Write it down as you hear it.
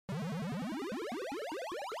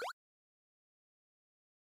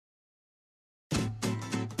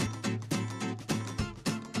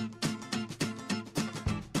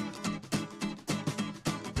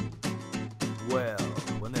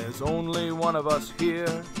There's only one of us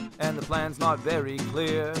here, and the plan's not very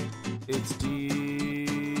clear. It's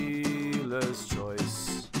dealer's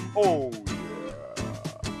choice. Oh yeah.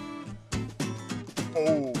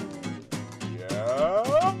 Oh yeah.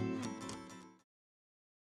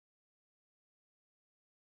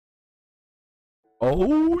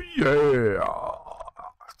 Oh yeah.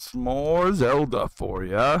 It's more Zelda for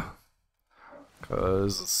ya.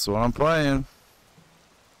 Cause that's what I'm playing.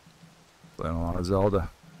 Playing a lot of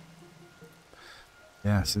Zelda.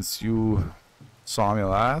 Yeah, since you saw me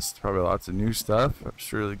last, probably lots of new stuff. I'm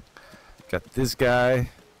sure got this guy.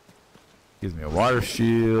 Gives me a water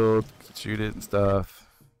shield, can shoot it and stuff.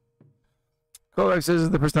 Kovac says this is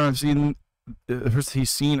the first time I've seen the first he's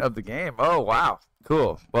seen of the game. Oh wow,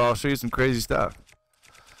 cool. Well, I'll show you some crazy stuff.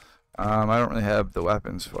 I don't really have the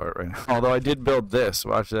weapons for it right now. Although I did build this.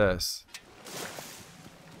 Watch this.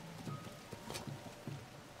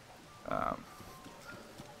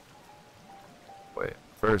 Wait,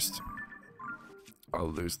 first I'll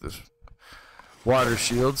lose this water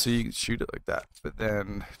shield so you can shoot it like that. But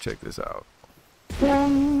then check this out.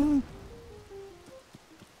 Oh,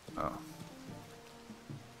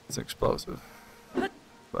 it's explosive.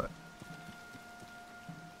 But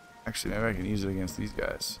actually, maybe I can use it against these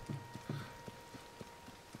guys.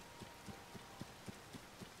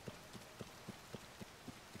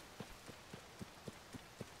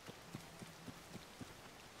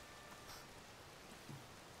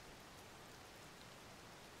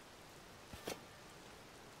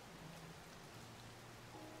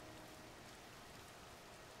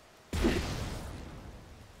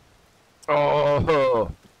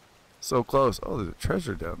 Oh, so close. Oh, there's a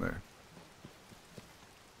treasure down there.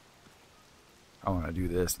 I want to do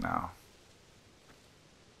this now.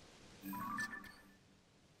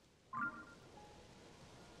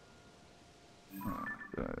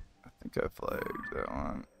 I think I flagged that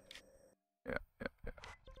one. Yeah.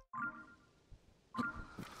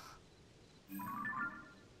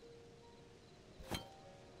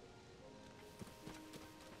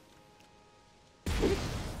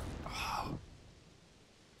 Oh,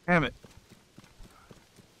 damn it.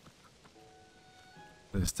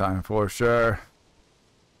 This time for sure.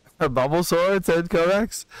 A bubble sword, said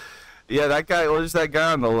Codex. Yeah, that guy, well, just that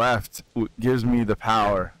guy on the left gives me the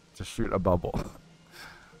power to shoot a bubble.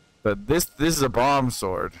 But this is a bomb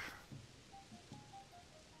sword.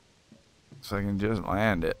 So I can just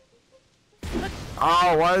land it.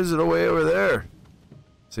 Oh, why is it way over there?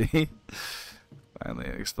 See? Finally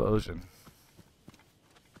an explosion.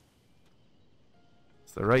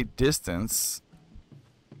 It's the right distance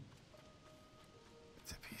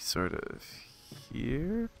to be sort of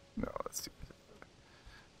here. No, let's do it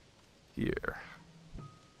here.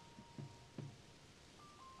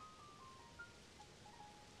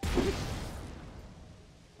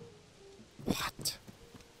 What?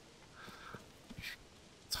 What are you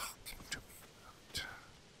talking to me about?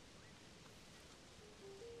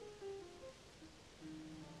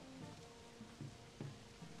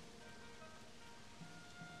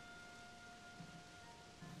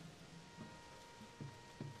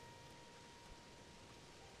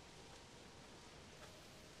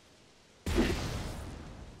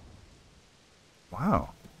 Wow.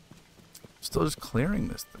 Still just clearing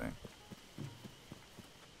this thing.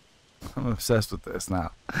 I'm obsessed with this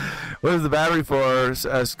now. What is the battery for?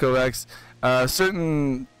 Asks Kovacs.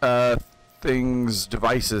 Certain things,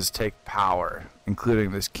 devices take power,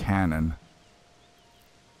 including this cannon.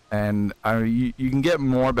 And you can get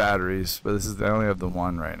more batteries, but this is I only have the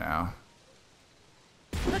one right now.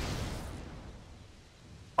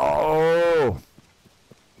 Oh!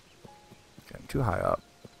 Getting too high up.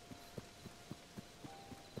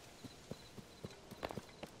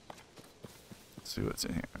 Let's see what's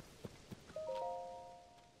in here.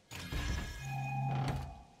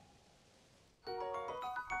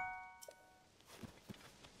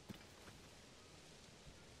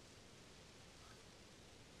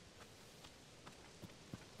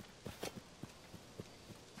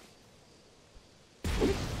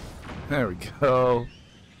 There we go.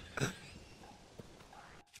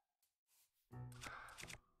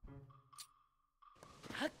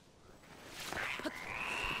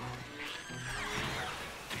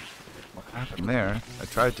 What happened there? I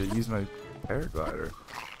tried to use my paraglider.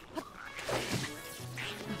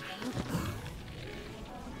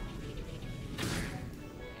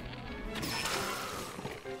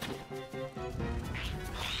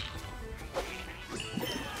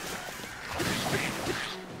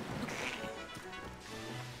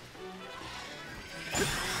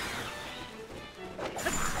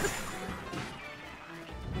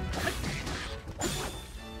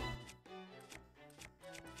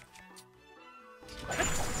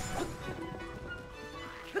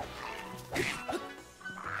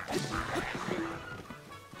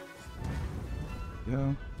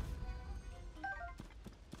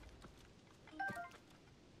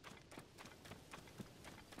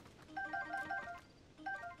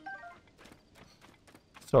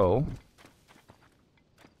 So,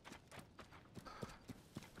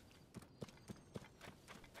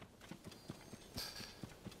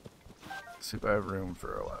 see if I have room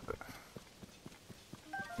for a weapon.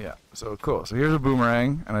 Yeah, so cool. So here's a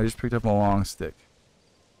boomerang, and I just picked up a long stick.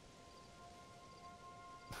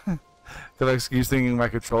 Because I keep thinking my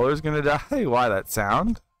controller's gonna die. Why that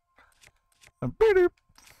sound? Boop.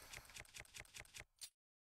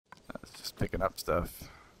 That's just picking up stuff.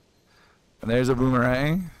 And there's a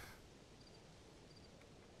boomerang.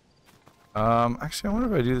 Actually, I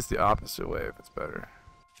wonder if I do this the opposite way, if it's better.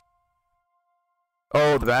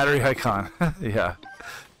 Oh, the battery icon. Yeah.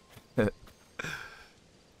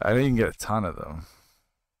 I think you can get a ton of them.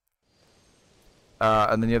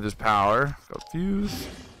 And then you have this power. Go fuse.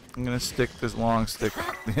 I'm gonna stick this long stick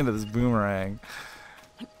at the end of this boomerang.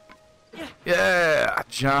 Yeah!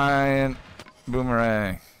 Giant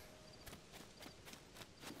boomerang.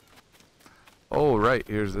 Oh, right.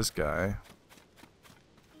 Here's this guy.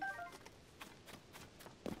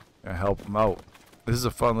 Gonna help him out. This is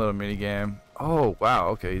a fun little mini game. Oh, wow.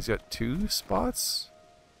 Okay, he's got 2 spots?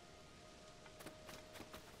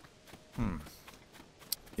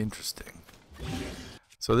 Interesting.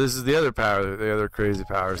 So this is the other power, the other crazy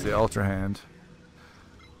powers, the Ultra Hand.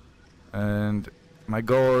 And my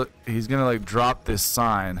goal, he's gonna like drop this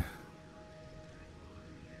sign.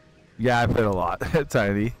 Yeah, I played a lot.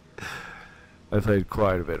 Tiny. I played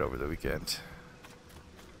quite a bit over the weekend.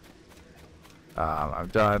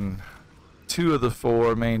 I've done 2 of the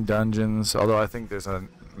 4 main dungeons, although I think there's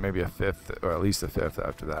maybe a 5th, or at least a 5th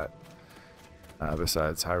after that.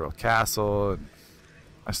 Besides Hyrule Castle, and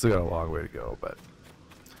I still got a long way to go, but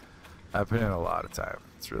I put in a lot of time.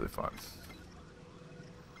 It's really fun.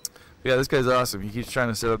 But yeah, this guy's awesome. He keeps trying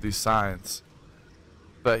to set up these signs,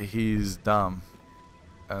 but he's dumb,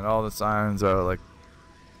 and all the signs are like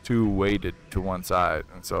too weighted to one side,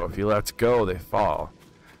 and so if he lets go, they fall.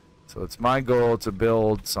 So it's my goal to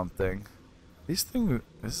build something. These things,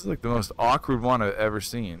 this is like the most awkward one I've ever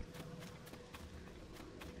seen.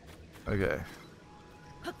 Okay.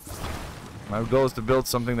 My goal is to build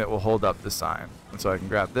something that will hold up the sign. And so I can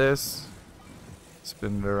grab this,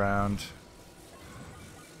 spin it around.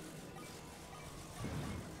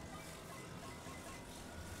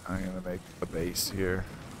 I'm gonna make a base here.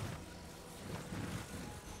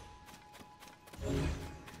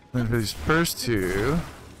 And for these first 2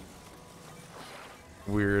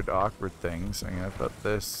 weird, awkward things, I'm gonna put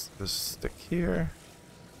this stick here.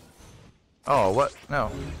 Oh, what?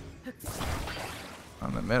 No.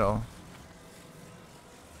 On the middle.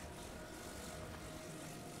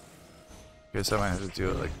 Guess I might have to do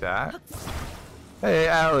it like that. Hey,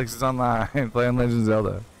 Alex is online playing Legend of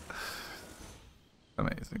Zelda.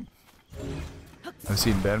 Amazing. I've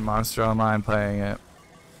seen Ben Monster online playing it.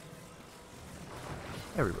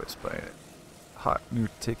 Everybody's playing it. Hot new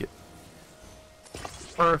ticket.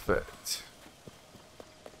 Perfect.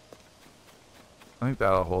 I think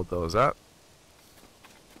that'll hold those up.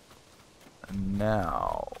 And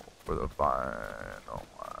now for the final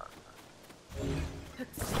one. I'm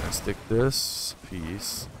gonna stick this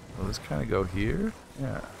piece. Will this kind of go here?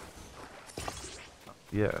 Yeah.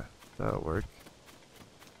 Yeah, that'll work.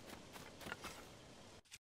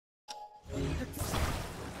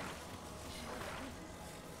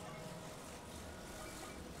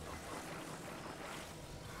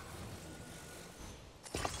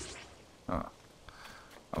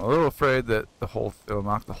 I'm a little afraid that it'll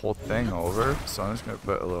knock the whole thing over, so I'm just gonna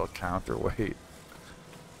put a little counterweight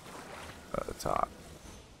at the top.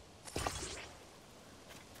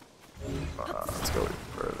 Let's go even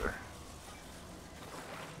further.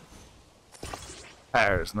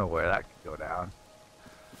 There's no way that can go down.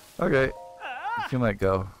 Okay, you can let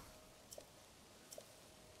go.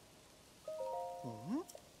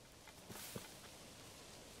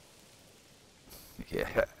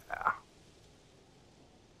 Yeah.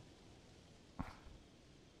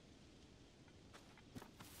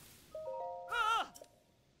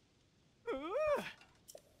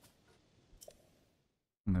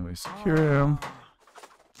 And then we secure him.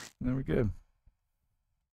 And then we're good.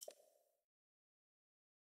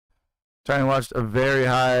 Trying to watch a very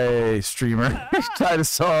high streamer try to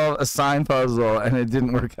solve a sign puzzle and it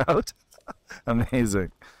didn't work out.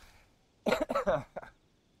 Amazing.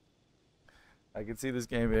 I can see this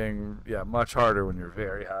game being, yeah, much harder when you're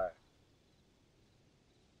very high.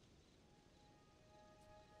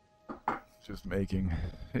 Just making,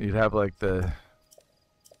 you'd have like you'd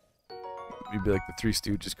be like the Three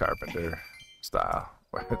Stooges Carpenter style,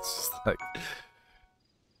 where it's just like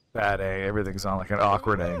bad A, everything's on like an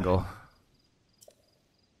awkward angle.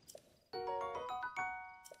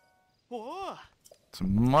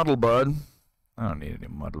 Some muddle bud. I don't need any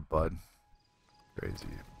muddle bud. Crazy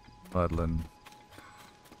muddling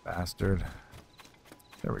bastard.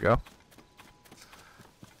 There we go.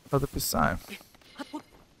 Another sign.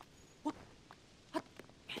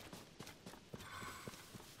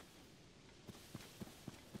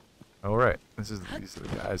 All right, these are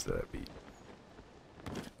the guys that I beat.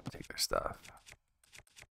 Take their stuff.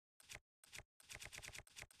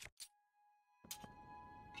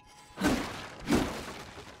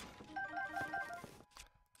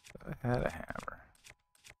 I had a hammer.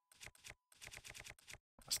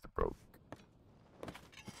 Must have broke.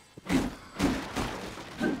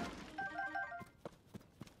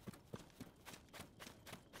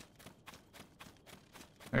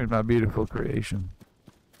 There's my beautiful creation.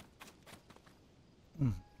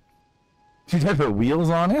 Did you put wheels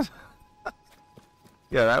on it?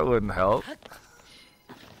 Yeah, that wouldn't help.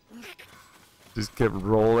 Just kept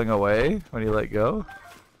rolling away when you let go.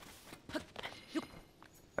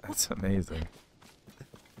 That's amazing.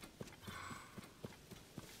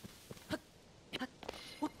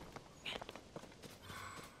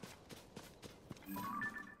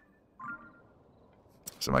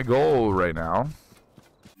 So my goal right now,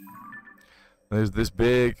 there's this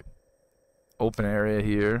big open area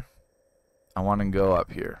here. I want to go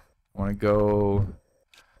up here. I want to go...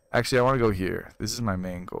 Actually, I want to go here. This is my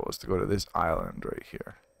main goal, is to go to this island right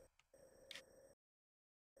here.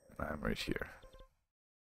 And I'm right here.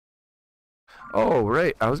 Oh,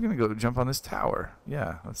 right. I was going to go jump on this tower.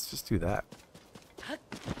 Yeah, let's just do that.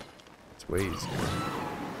 It's way easier.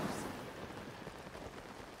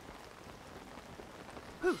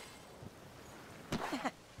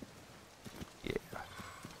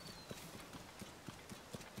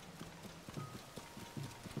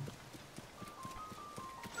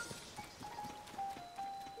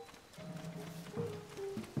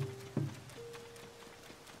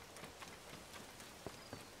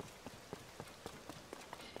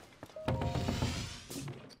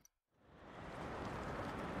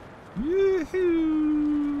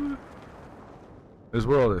 Yoo-hoo! This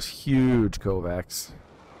world is huge, Kovacs.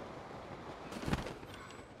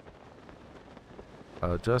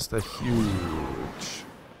 Just a huge.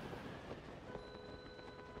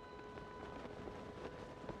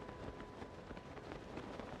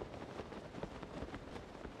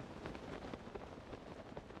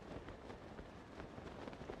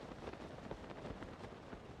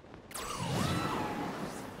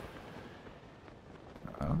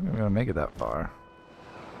 I don't think I'm gonna make it that far.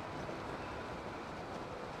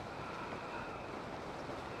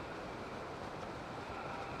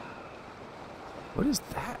 What is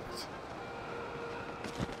that?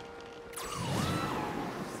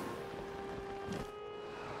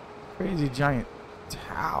 Crazy giant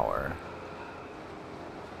tower.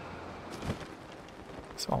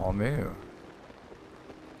 It's all new.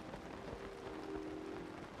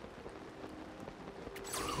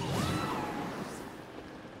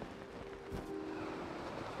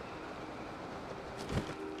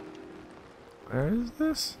 Where is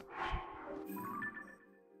this?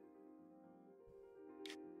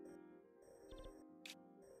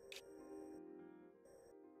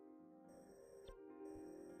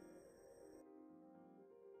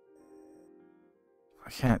 I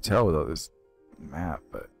can't tell without this map,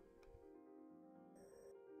 but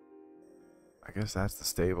I guess that's the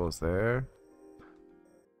stables there.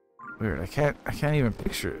 Weird. I can't even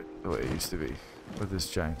picture it the way it used to be with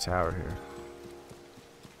this giant tower here.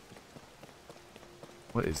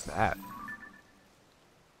 What is that?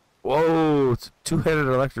 Whoa! It's a two-headed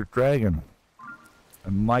electric dragon. I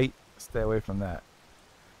might stay away from that.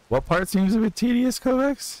 What part seems a bit tedious,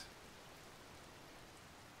 Kovacs?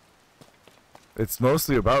 It's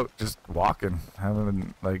mostly about just walking,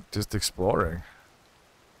 having, like, just exploring.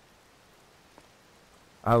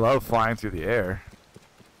 I love flying through the air.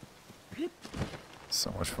 It's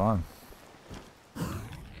so much fun.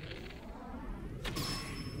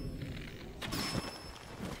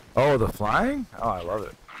 Oh, the flying? Oh, I love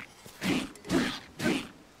it.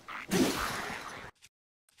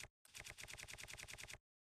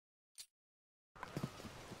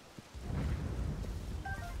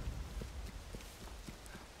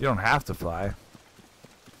 You don't have to fly.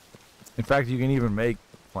 In fact, you can even make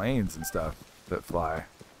planes and stuff that fly.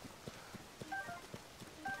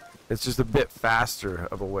 It's just a bit faster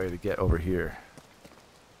of a way to get over here.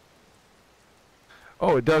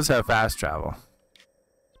 Oh, it does have fast travel.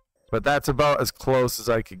 But that's about as close as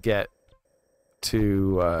I could get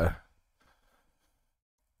to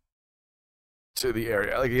the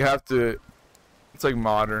area. Like, you have to... It's like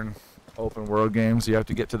modern open world games. You have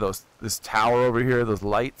to get to this tower over here, those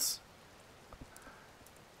lights.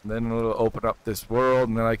 Then it'll open up this world,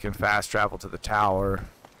 and then I can fast travel to the tower.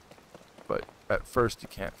 But at first, you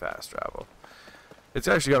can't fast travel. It's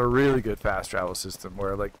actually got a really good fast travel system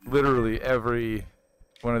where, like, literally every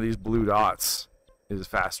one of these blue dots is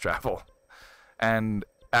fast travel. And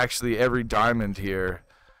actually, every diamond here,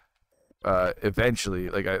 eventually,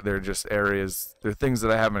 like, they're just areas, they're things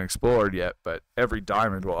that I haven't explored yet, but every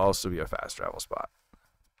diamond will also be a fast travel spot.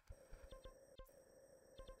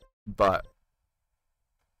 But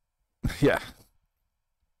yeah.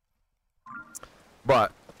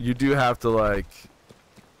 But you do have to like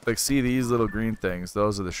see these little green things.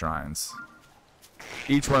 Those are the shrines.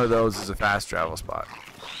 Each one of those is a fast travel spot.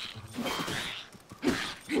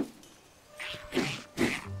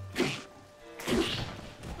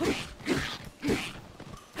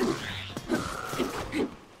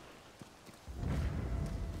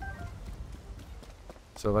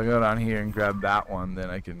 So if I go down here and grab that one,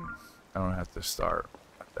 then I don't have to start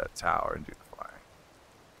at that tower and do the flying.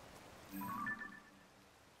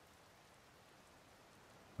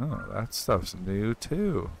 Oh, that stuff's new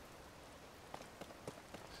too.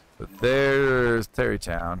 But there's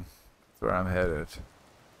Terrytown. That's where I'm headed.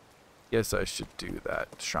 Guess I should do that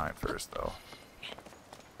shrine first though.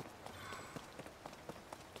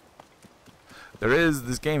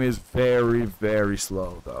 This game is very, very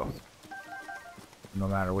slow though. No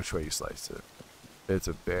matter which way you slice it. It's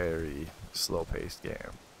a very slow-paced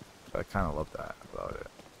game. I kind of love that about it.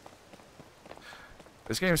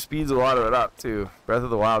 This game speeds a lot of it up, too. Breath of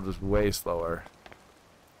the Wild was way slower.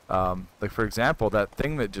 Like, for example, that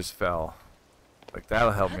thing that just fell. Like,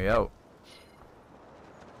 that'll help me out.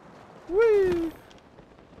 Whee!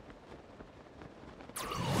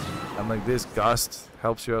 And, like, this gust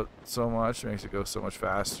helps you out so much. It makes it go so much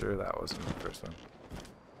faster. That wasn't the first one.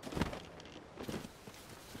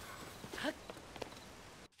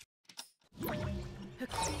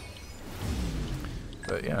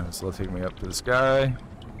 But yeah, so it'll take me up to the sky.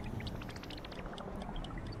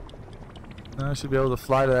 Now I should be able to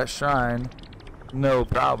fly to that shrine, no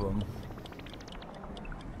problem.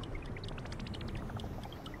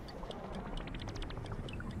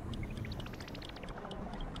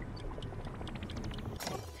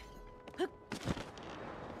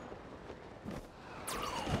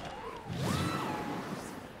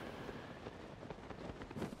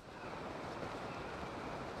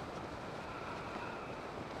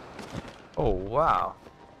 Oh, wow.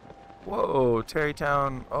 Whoa,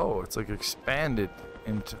 Terrytown. Oh, it's like expanded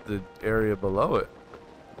into the area below it.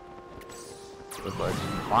 With like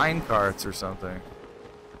mine carts or something.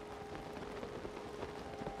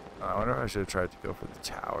 I wonder if I should have tried to go for the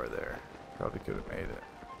tower there. Probably could have made it.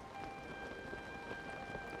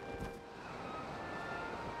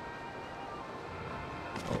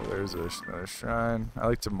 Oh, there's another shrine. I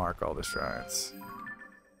like to mark all the shrines.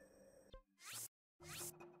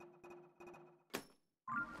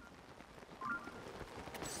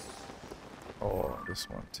 Oh, this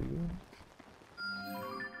one too.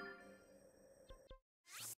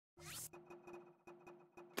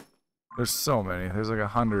 There's so many. There's like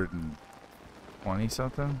 120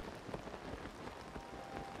 something.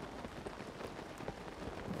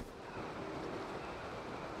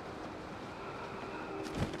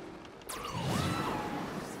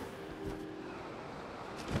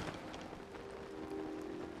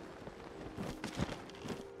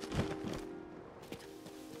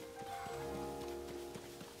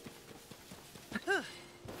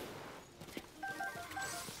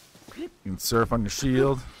 You can surf on your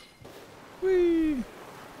shield. Whee!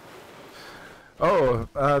 Oh,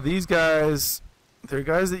 these guys, they're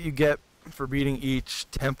guys that you get for beating each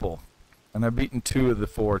temple. And I've beaten 2 of the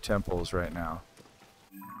 4 temples right now.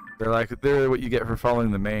 They're what you get for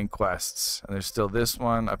following the main quests. And there's still this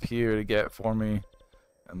one up here to get for me.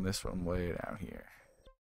 And this one way down here.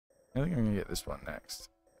 I think I'm gonna get this one next.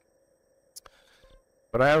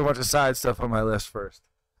 But I have a bunch of side stuff on my list first.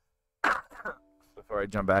 Before I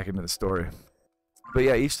jump back into the story. But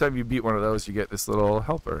yeah, each time you beat one of those, you get this little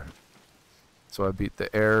helper. So I beat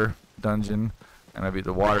the air dungeon, and I beat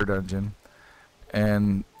the water dungeon.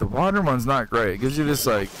 And the water one's not great. It gives you this,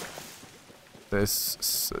 like, this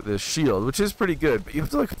shield, which is pretty good. But you have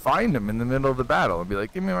to, like, find him in the middle of the battle and be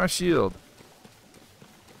like, give me my shield.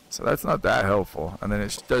 So that's not that helpful. And then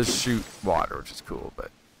it does shoot water, which is cool, but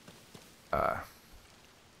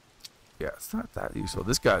yeah, it's not that useful.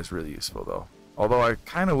 This guy's really useful, though. Although I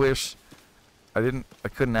kind of wish I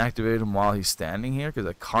couldn't activate him while he's standing here, because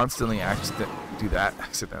I constantly do that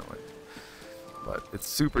accidentally. But it's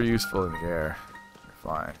super useful in the air. You're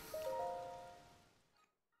flying.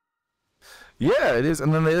 Yeah, it is.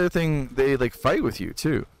 And then the other thing, they like fight with you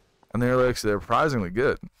too. And they're like surprisingly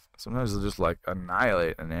good. Sometimes they'll just like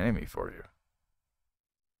annihilate an enemy for you.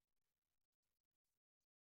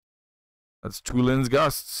 That's Tulin's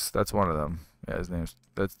Gusts. That's one of them. Yeah,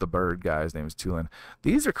 that's the bird guy. His name is Tulin.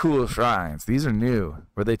 These are cool shrines. These are new,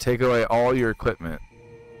 where they take away all your equipment.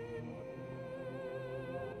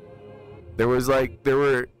 There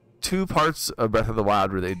were 2 parts of Breath of the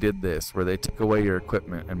Wild where they did this, where they took away your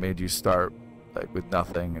equipment and made you start like with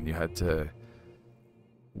nothing, and you had to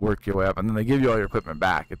work your way up, and then they give you all your equipment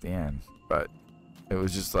back at the end. But it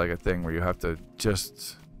was just like a thing where you have to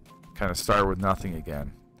just kind of start with nothing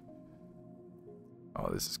again. Oh,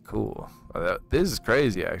 this is cool. This is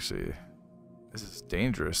crazy, actually. This is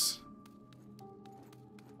dangerous.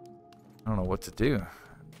 I don't know what to do.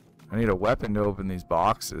 I need a weapon to open these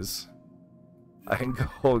boxes. I can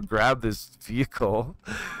go grab this vehicle.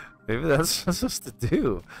 Maybe that's what I'm supposed to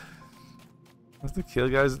do. I have to kill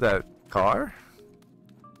guys with that car?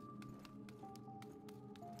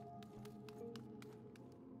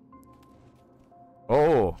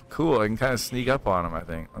 Oh, cool. I can kind of sneak up on them, I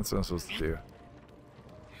think. That's what I'm supposed to do.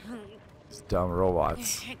 These dumb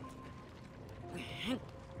robots.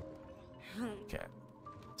 Can't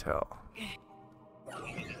tell.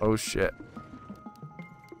 Oh, shit.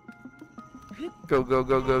 Go, go,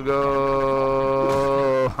 go, go,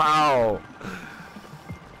 go! How?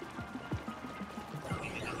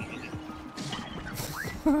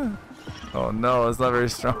 Oh no, it's not very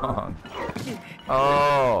strong.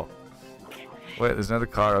 Oh! Wait, there's another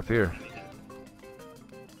car up here.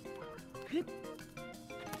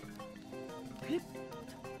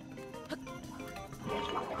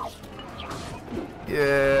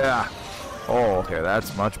 Yeah! Oh, okay,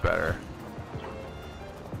 that's much better.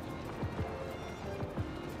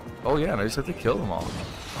 Oh yeah, and I just have to kill them all.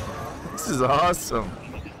 This is awesome.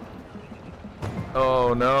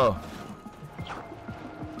 Oh no.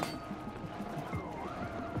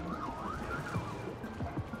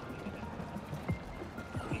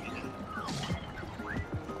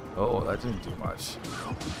 Oh, that didn't do much.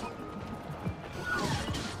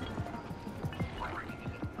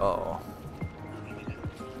 Uh-oh.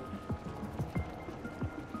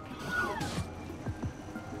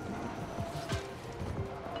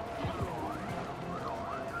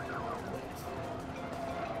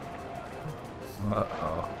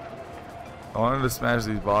 Uh-oh. I wanted to smash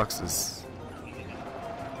these boxes.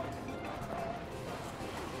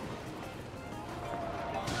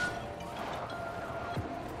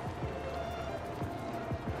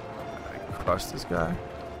 I crush this guy.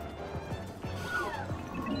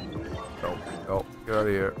 Nope. Nope. Get out of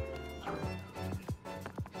here.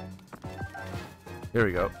 Here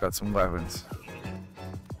we go. Got some weapons.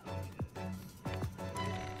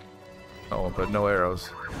 Oh, but no arrows.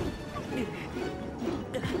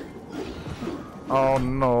 Oh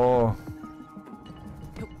no.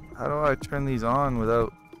 How do I turn these on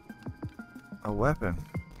without a weapon?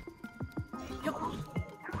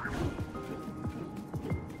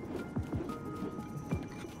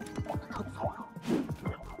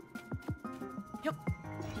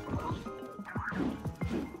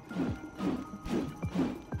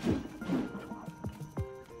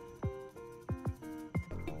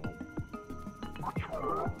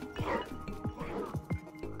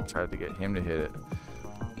 Tried to get him to hit it.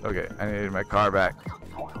 Okay, I need my car back.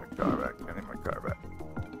 I need my car back.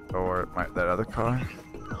 Or that other car.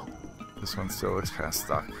 This one still looks kind of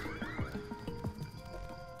stuck.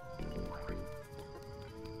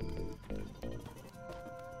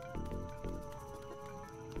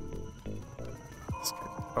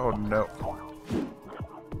 Oh no.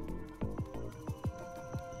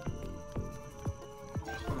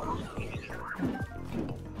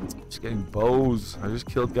 Just getting bows. I just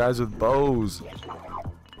killed guys with bows.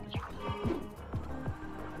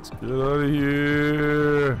 Let's get out of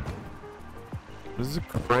here. This is a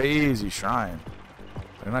crazy shrine.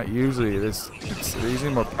 They're not usually this. They're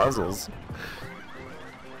usually more puzzles.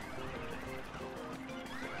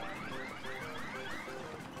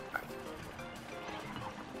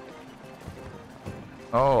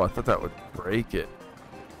 Oh, I thought that would break it.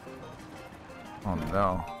 Oh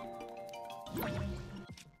no.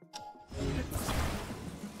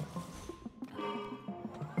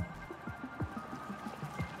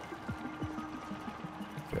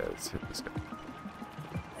 Okay, let's hit this guy.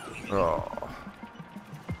 Oh.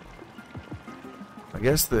 I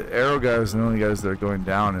guess the arrow guys are the only guys that are going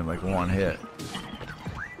down in like one hit.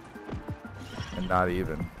 And not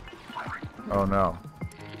even. Oh no.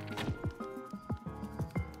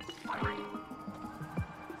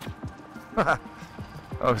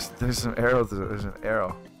 Oh, there's some arrows. There's an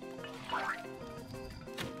arrow.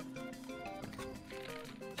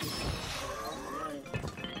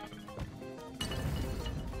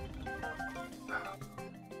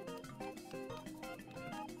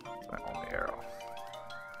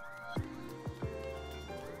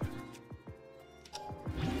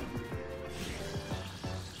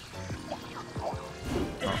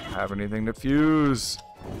 have anything to fuse.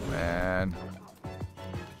 Man.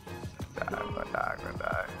 I'm gonna die, I'm gonna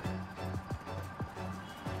die.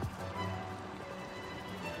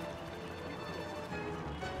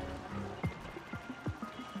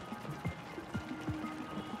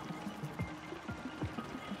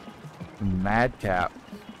 Madcap.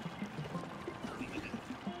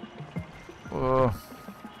 Oh.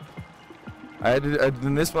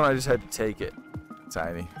 In this one I just had to take it.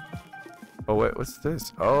 Tiny. Oh wait, what's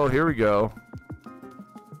this? Oh, here we go.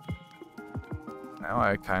 Now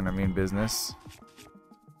I kind of mean business.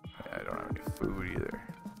 I don't have any food either.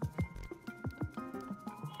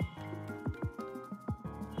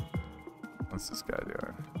 What's this guy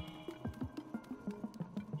doing?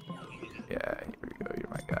 Yeah, here we go. You're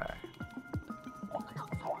my guy.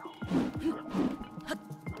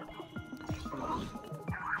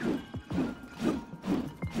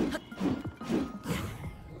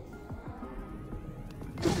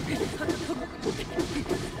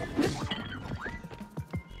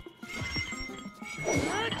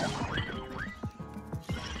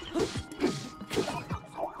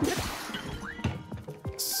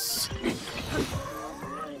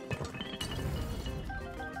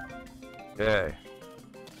 Okay.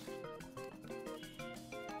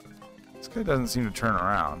 This guy doesn't seem to turn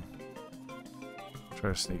around. Try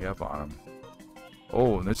to sneak up on him.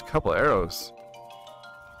 Oh, and there's a couple arrows.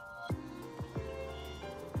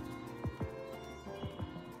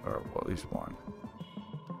 Or, well, at least one.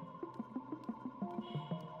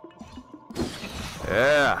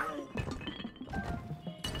 Yeah!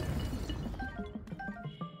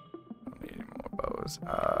 Don't need any more bows.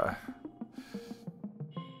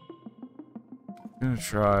 I'm gonna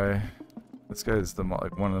try. This guy is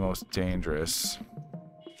like one of the most dangerous.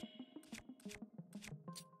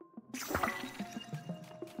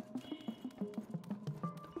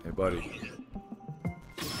 Hey, buddy.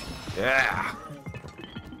 Yeah.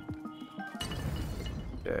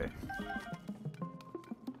 Okay.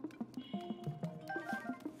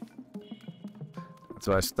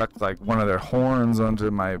 So I stuck like one of their horns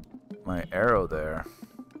onto my arrow there,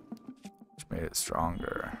 which made it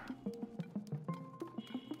stronger.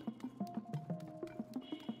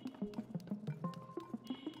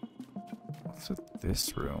 What's with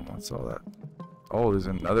this room? What's all that? Oh, there's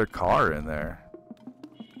another car in there.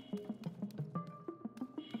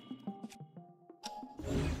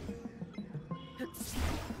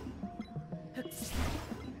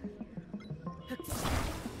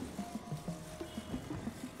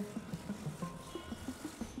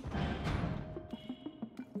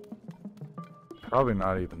 Probably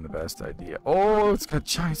not even the best idea. Oh, it's got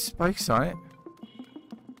giant spikes on it.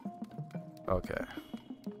 Okay.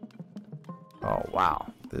 Oh,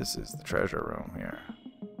 wow. This is the treasure room here.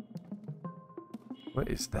 What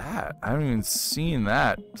is that? I haven't even seen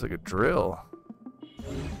that. It's like a drill.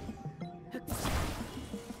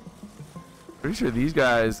 Pretty sure these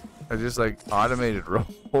guys are just like automated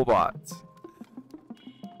robots.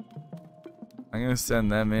 I'm gonna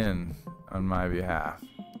send them in on my behalf.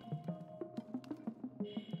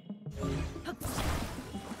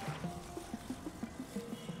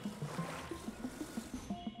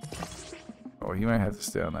 Oh, he might have to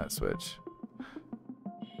stay on that switch.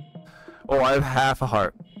 Oh, I have half a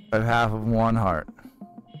heart. I have half of one heart.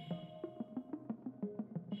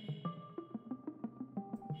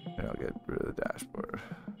 Here, I'll get rid of the dashboard.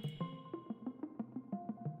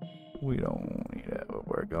 We don't need it, but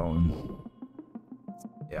we're going.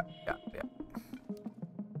 Yeah.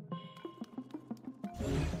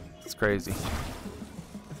 It's crazy.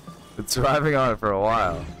 Been surviving on it for a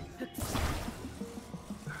while.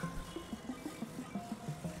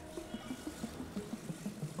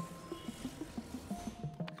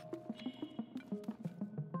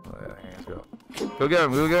 Go get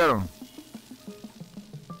him, go get him.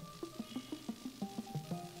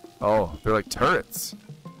 Oh, they're like turrets.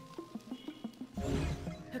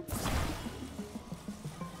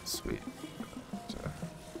 Sweet.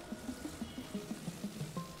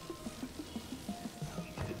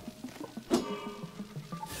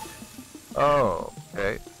 Oh,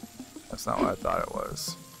 okay. That's not what I thought it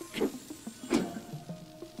was.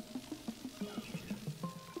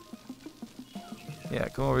 Yeah,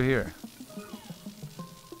 come over here.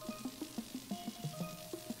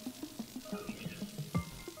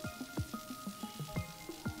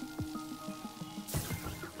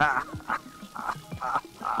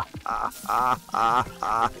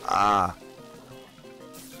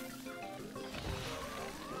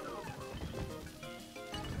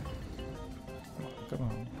 Come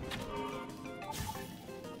on.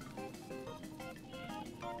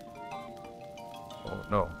 Oh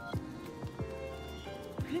no.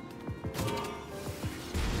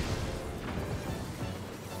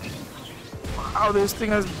 Wow, this thing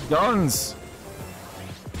has guns.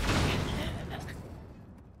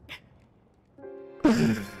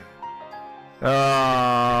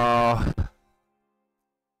 Oh.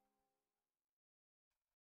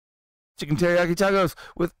 Chicken teriyaki tacos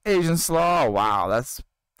with Asian slaw. Wow, that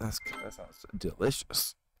sounds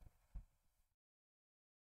delicious.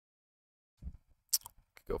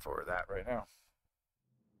 Could go for that right now.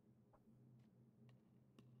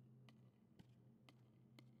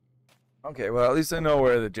 Okay, well, at least I know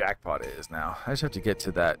where the jackpot is now. I just have to get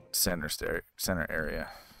to that center area.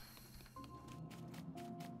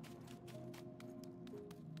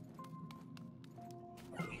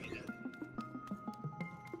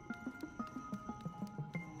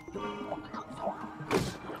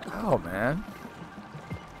 Oh, man.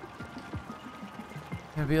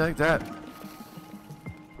 Can't be like that.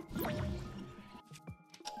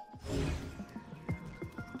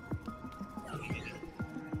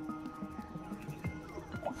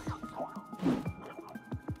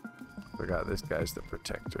 Forgot this guy's the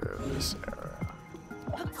protector of this era.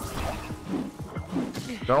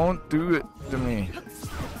 Don't do it to me.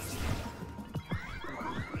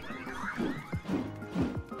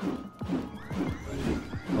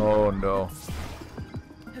 Oh no.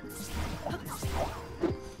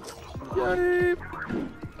 Yay!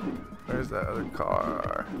 Where's that other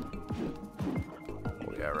car?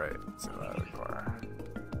 Oh yeah, right. It's in that other car.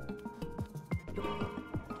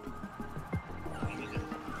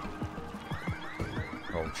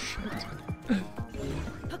 Oh shit.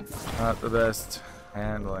 Not the best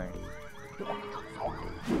handling.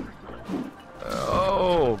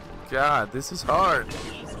 Oh god, this is hard.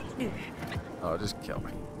 Oh, just kill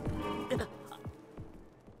me.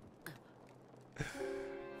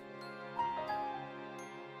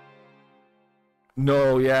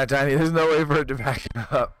 No, yeah, Tiny, there's no way for it to back it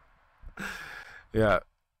up. Yeah.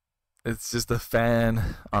 It's just a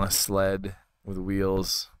fan on a sled with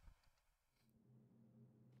wheels.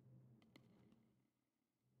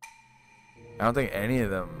 I don't think any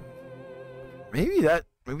of them. Maybe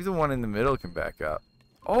the one in the middle can back up.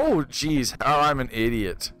 Oh, jeez, how I'm an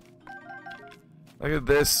idiot. Look at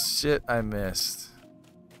this shit I missed.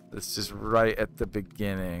 It's just right at the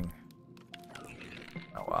beginning.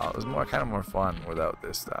 Oh wow, it was kind of more fun without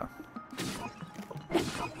this stuff.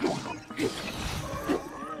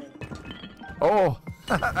 Oh,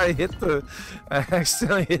 I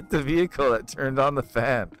accidentally hit the vehicle that turned on the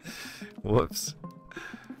fan. Whoops.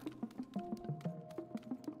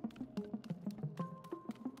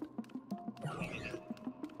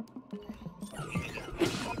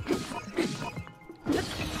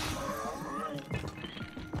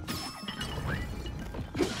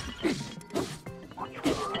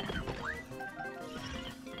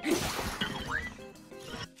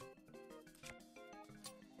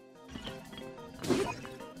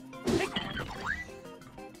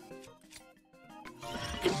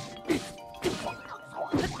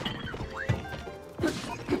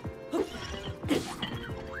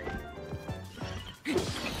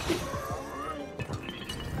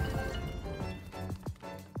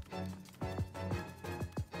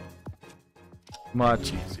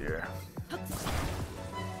 Much easier.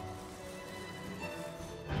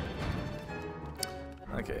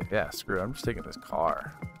 Okay, yeah, screw it. I'm just taking this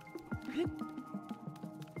car.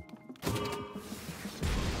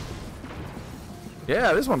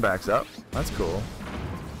 Yeah, this one backs up. That's cool.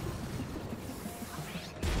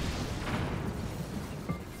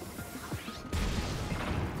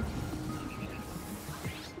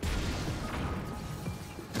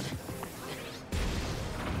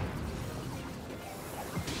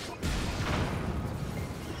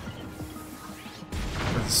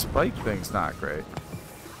 Spike thing's not great.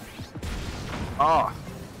 Oh.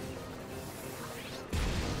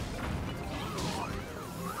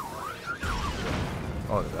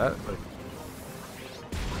 Oh, that like.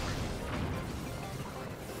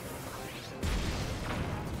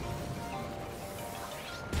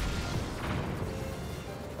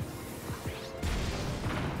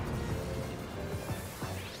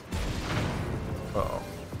 Uh-oh.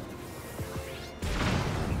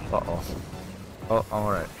 Uh-oh. Oh, I'm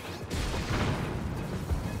alright.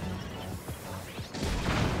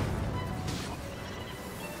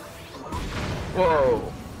 Whoa!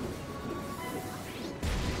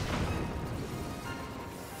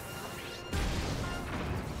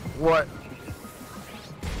 What?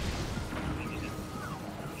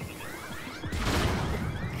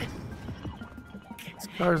 This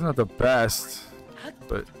car's not the best,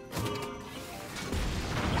 but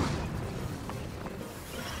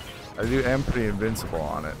I am pretty invincible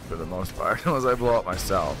on it for the most part, unless I blow up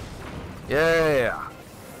myself. Yeah!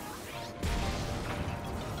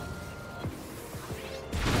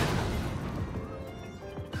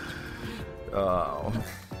 Oh,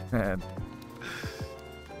 man.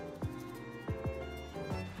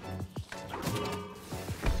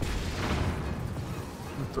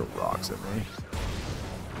 Throw rocks at me.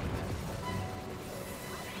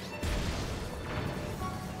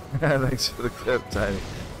 Thanks for the clip, Tiny.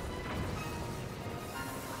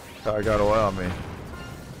 Car got away on me.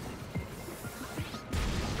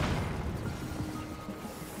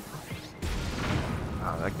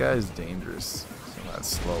 Wow, that guy is dangerous. He's on that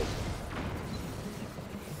slope.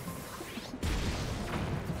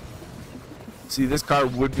 See, this car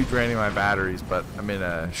would be draining my batteries, but I'm in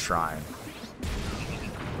a shrine.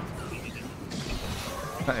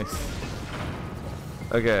 Nice.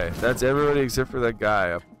 Okay, that's everybody except for that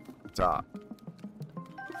guy up top.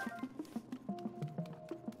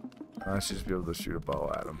 I should just be able to shoot a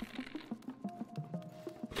bow at him.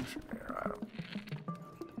 Shoot an arrow at him.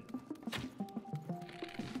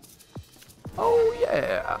 Oh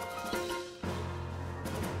yeah!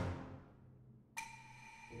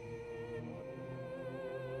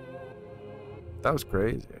 That was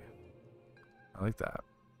crazy. I like that.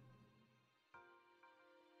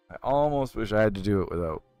 I almost wish I had to do it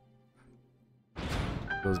without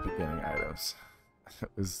those beginning items. It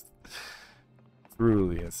was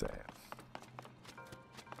truly insane.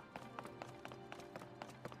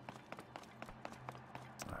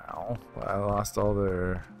 Ow, but I lost all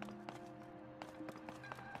their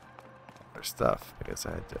stuff. I guess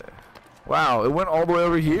I had to. Wow, it went all the way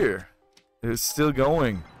over here. It's still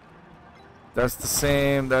going. That's the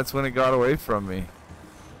same. That's when it got away from me.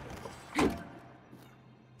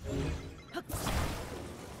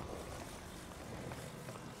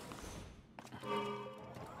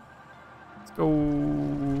 Let's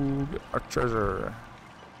go get our treasure.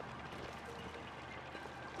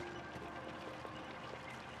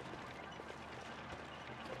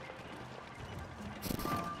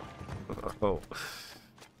 Oh.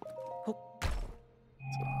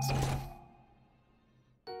 That's awesome.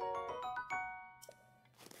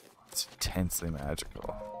 It's intensely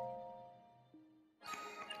magical.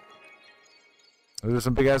 Those are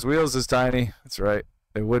some big ass wheels, this Tiny. That's right.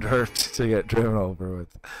 It would hurt to get driven over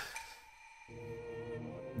with.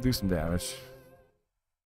 Do some damage.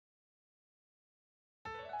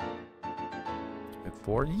 Hit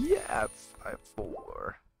 4? Yeah,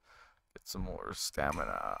 5-4. Get some more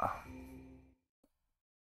stamina.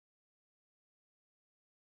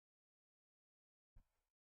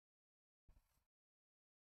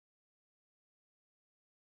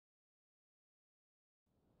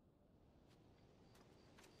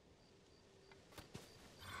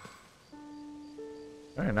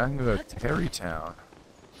 Alright, now I can go to Terrytown.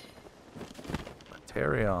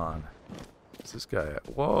 Terrion. What's this guy at?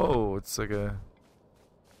 Whoa, it's like a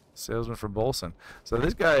salesman from Bolson. So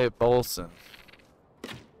this guy at Bolson,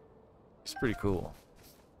 he's pretty cool.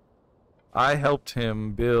 I helped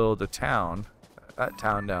him build a town, that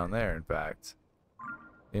town down there, in fact,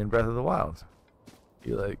 in Breath of the Wild.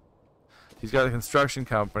 He's got a construction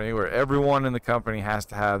company where everyone in the company has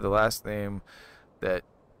to have the last name that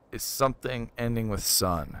is something ending with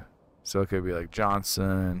son. So it could be like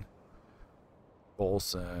Johnson,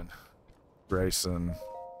 Bolson, Grayson.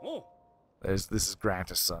 Oh. This is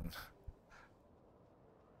Grantison.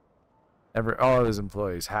 All of his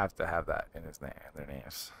employees have to have that in his name, their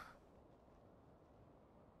names.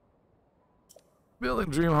 Building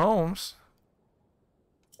dream homes.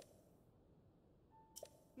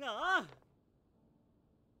 Nah.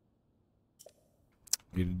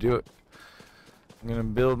 You to do it. I'm gonna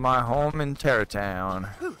build my home in Terrytown.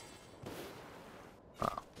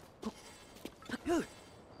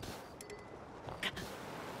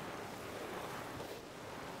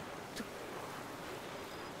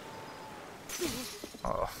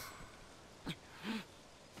 Oh.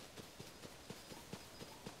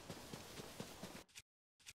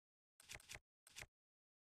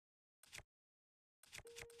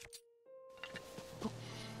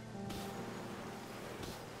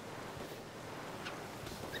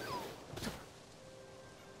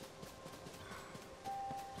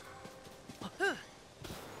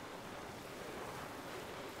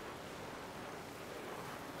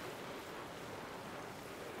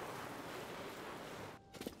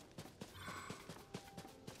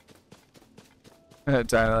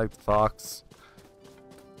 Tiny like the fox.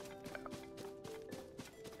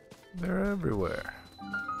 They're everywhere.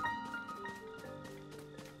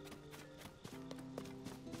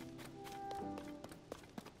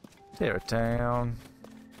 Terrytown.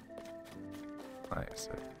 Nice.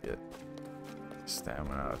 I can get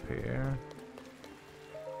stamina up here.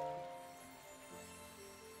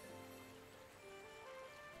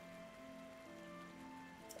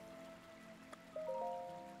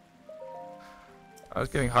 I was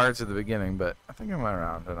getting hearts at the beginning, but I think I'm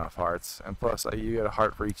around enough hearts. And plus, you get a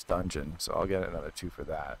heart for each dungeon, so I'll get another 2 for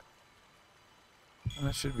that. And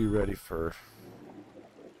I should be ready for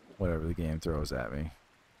whatever the game throws at me.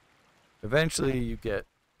 Eventually, you get,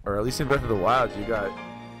 or at least in Breath of the Wild, you got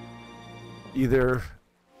either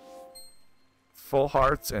full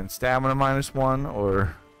hearts and stamina -1,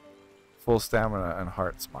 or full stamina and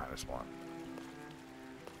hearts -1.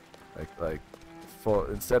 Like full,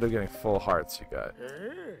 instead of getting full hearts, you got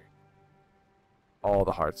all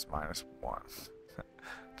the hearts -1.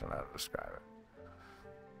 Don't know how to describe it.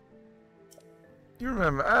 You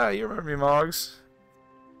remember? You remember me, Moggs?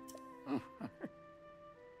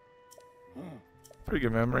 Pretty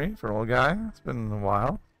good memory for an old guy. It's been a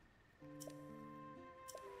while.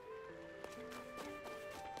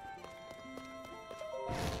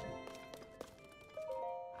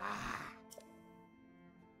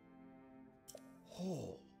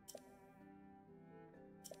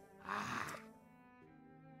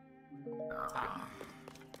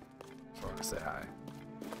 Just wanted to say hi.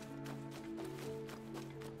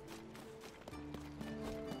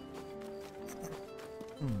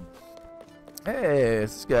 Hey,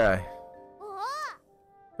 it's this guy.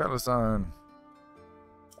 Fellow-son.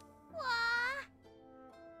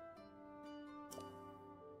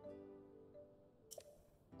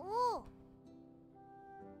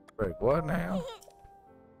 Wait, what now?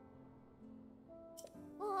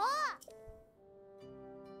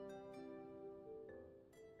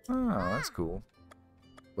 Oh, that's cool.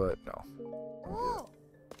 But no.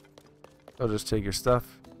 They'll just take your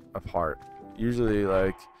stuff apart. Usually,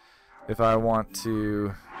 like, if I want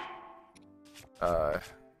to,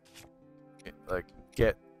 like,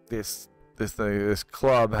 get this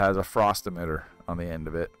club has a frost emitter on the end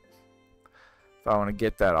of it. If I want to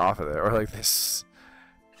get that off of there, or like this,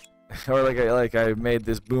 or like I made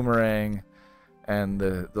this boomerang and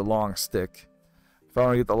the long stick. If I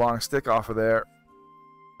want to get the long stick off of there,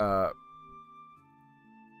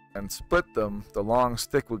 and split them, the long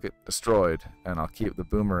stick will get destroyed, and I'll keep the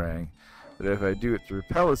boomerang. But if I do it through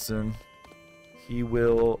Pellison, he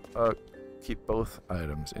will keep both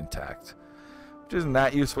items intact. Which isn't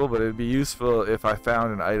that useful, but it'd be useful if I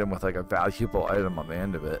found an item with like a valuable item on the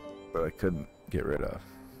end of it, but I couldn't get rid of.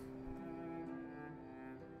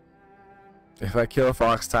 If I kill a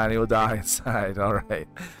fox, Tiny will die inside. Alright.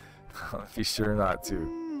 I'll be sure not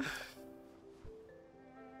to.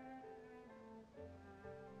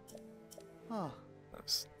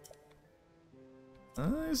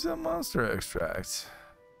 It's a monster extract.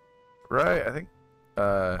 Right, I think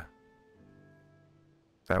that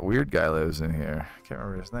weird guy lives in here. I can't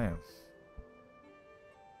remember his name.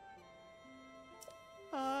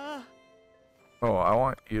 Oh, I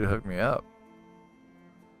want you to hook me up.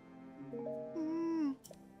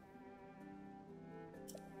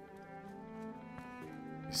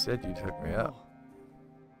 You said you'd hook me up.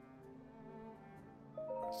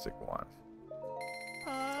 Stick one.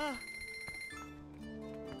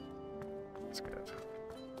 That's good.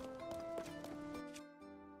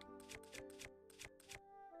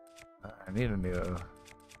 I need a new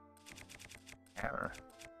hammer.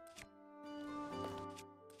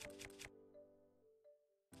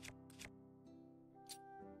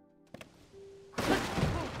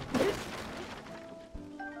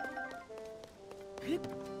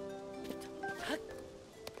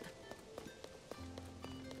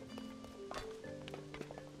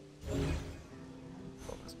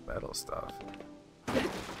 All this metal stuff.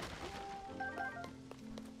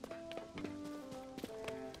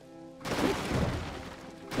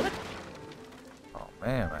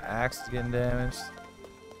 Man, my axe is getting damaged.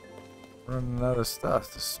 Running out of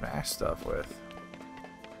stuff to smash stuff with.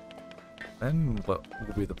 Then what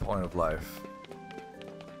will be the point of life?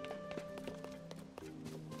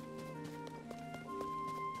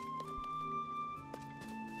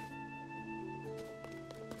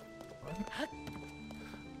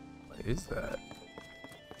 What is that?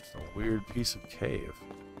 It's a weird piece of cave.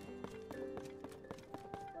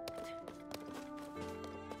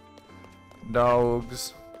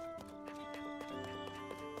 Dogs.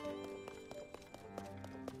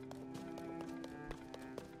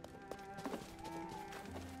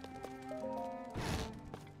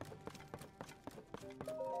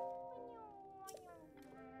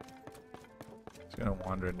 Just gonna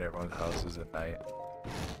wander into everyone's houses at night.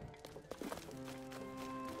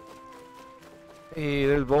 Hey,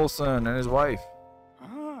 there's Bolson and his wife.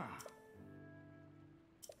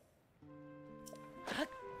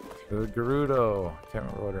 The Gerudo. Can't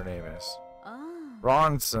remember what her name is.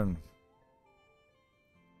 Ronson.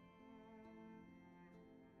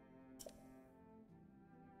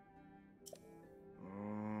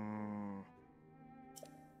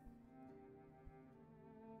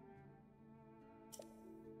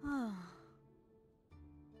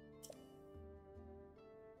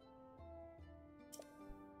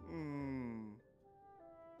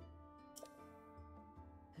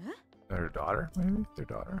 daughter, maybe? Their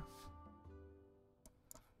daughter.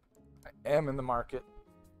 I am in the market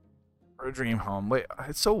for a dream home. Wait,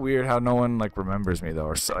 it's so weird how no one like remembers me though,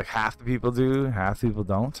 or so, like half the people do, half the people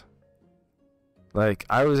don't. Like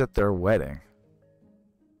I was at their wedding.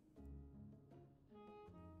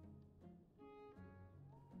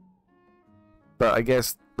 But I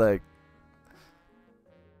guess like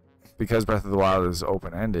because Breath of the Wild is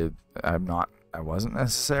open-ended, I wasn't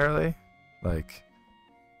necessarily like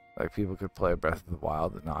people could play Breath of the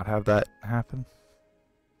Wild and not have that happen.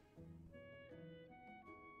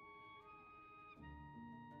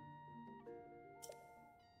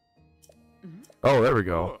 Oh, there we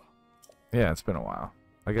go. Yeah, it's been a while.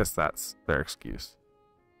 I guess that's their excuse.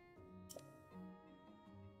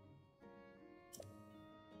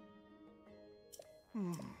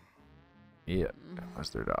 Yeah, that was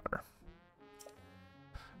their daughter.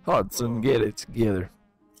 Hudson, get it together.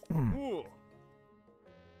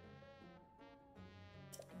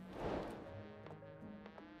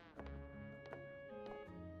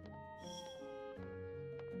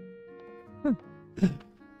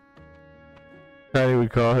 Tiny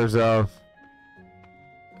would call herself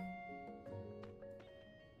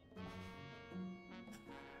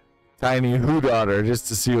Tiny Who Daughter just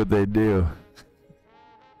to see what they do.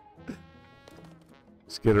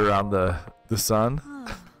 Just get around the sun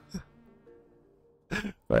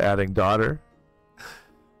by adding daughter.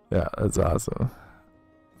 Yeah, that's awesome.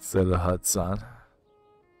 Instead of Hudson.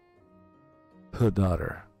 Her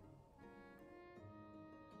daughter.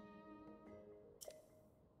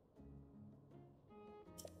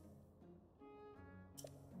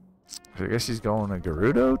 I guess she's going to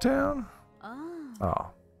Gerudo Town?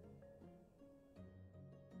 Oh.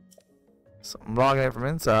 So I'm logging in from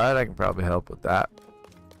inside. I can probably help with that.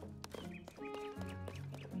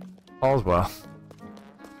 All's well.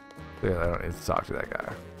 Yeah, I don't need to talk to that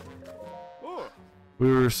guy.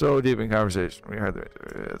 We were so deep in conversation. We heard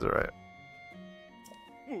it's alright.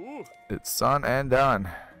 It's son and done.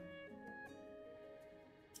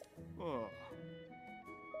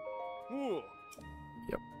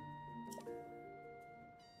 Yep.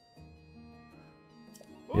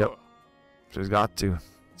 Yep. She's got to.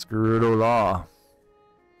 It's Gerudo law.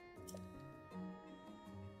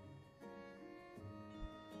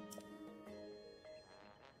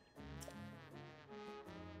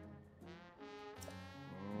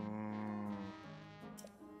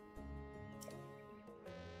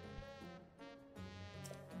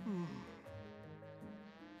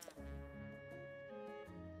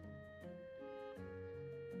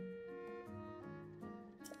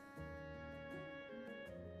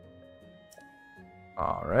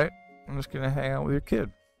 Alright, I'm just gonna hang out with your kid.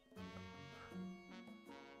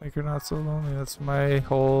 Make her not so lonely. That's my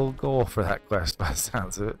whole goal for that quest by the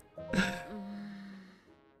sounds of it.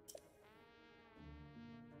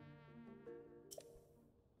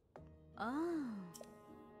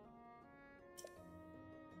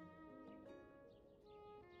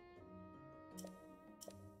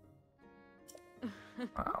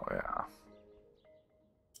 Oh yeah.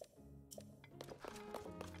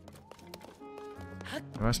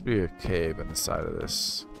 There must be a cave in the side of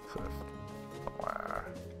this cliff. Somewhere.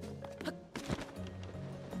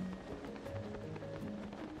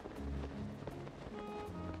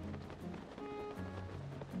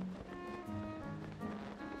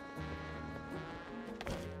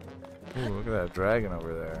 Ooh, look at that dragon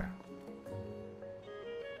over there.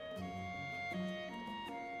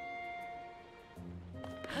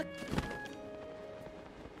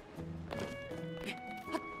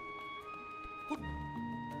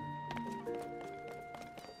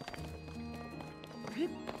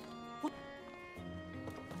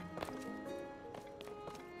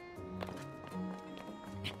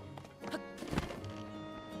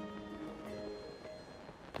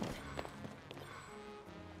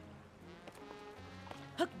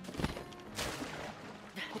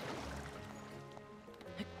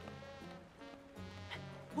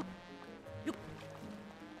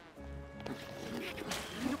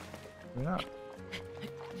 Yeah.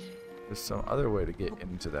 There's some other way to get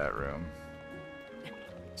into that room.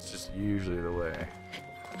 It's just usually the way.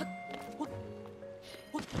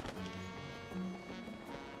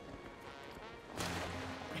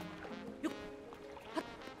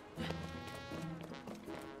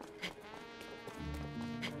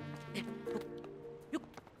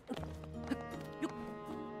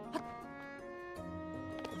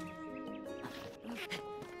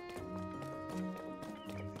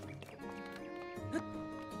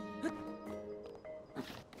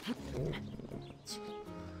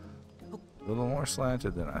 A little more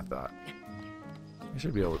slanted than I thought. I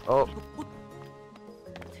should be able to. Oh!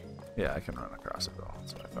 Yeah, I can run across it though.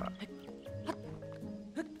 That's what I thought.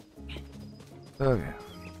 Okay.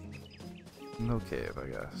 No cave, I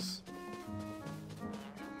guess.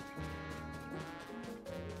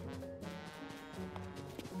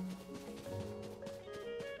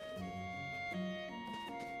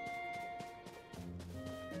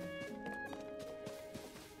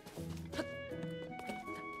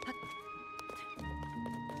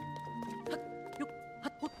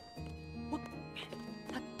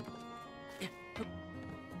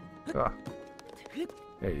 Oh.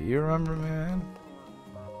 Hey, do you remember, man?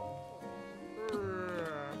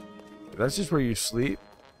 That's just where you sleep?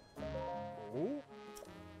 Oh?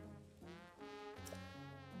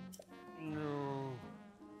 No.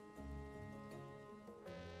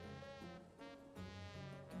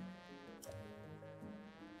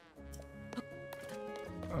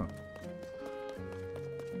 Oh.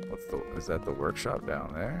 Is that the workshop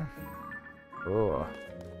down there? Oh.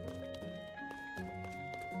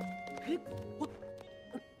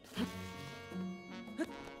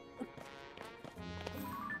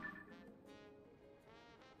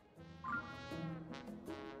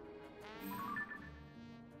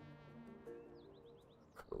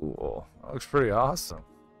 Cool. That looks pretty awesome.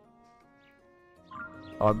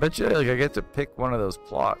 Oh, I bet you like I get to pick one of those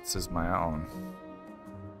plots as my own.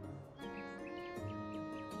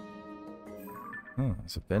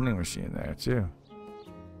 There's a vending machine there too.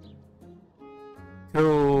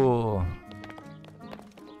 Cool.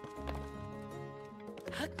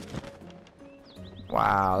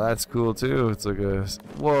 Wow, that's cool too. It's like a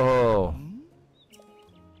whoa.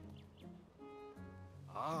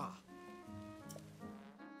 Ah.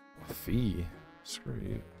 Fee. Screw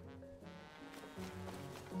you.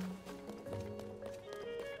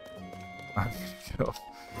 I'm gonna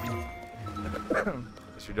go.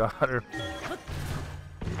 Is your daughter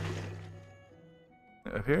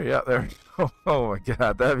up here? Yeah, there. Oh my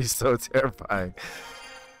god, that'd be so terrifying.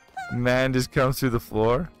 Man just comes through the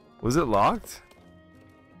floor. Was it locked?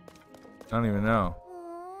 I don't even know.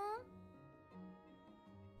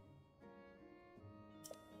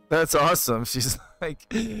 That's awesome. She's like,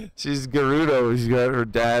 she's Gerudo. She's got her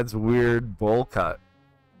dad's weird bowl cut.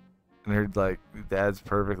 And her, like, dad's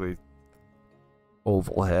perfectly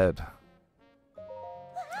oval head.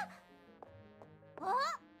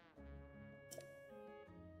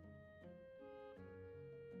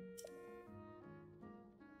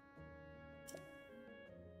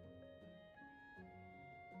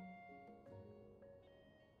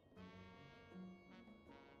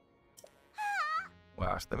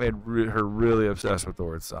 Wow, they made her really obsessed with the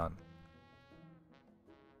word son.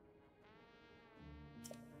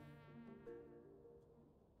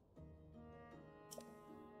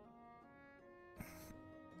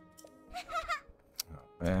 Oh,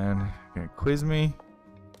 man, you gonna quiz me?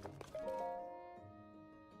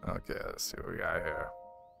 Okay, let's see what we got here.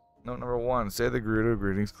 Note number 1. Say the Gerudo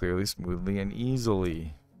greetings clearly, smoothly, and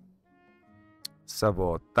easily.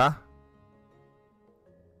 Sabota.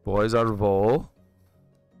 Boys are vol.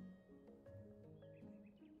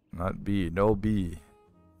 Not B. No B.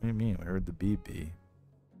 What do you mean? We heard the B.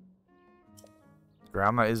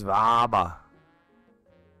 Grandma is Vaba.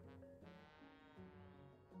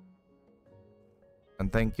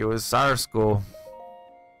 And thank you is Sarsko.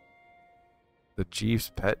 The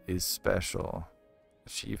chief's pet is special. The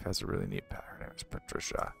chief has a really neat pet. Her name is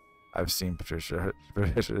Patricia. I've seen Patricia.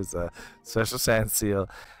 Patricia is a special sand seal,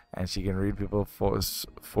 and she can read people for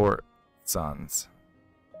sons.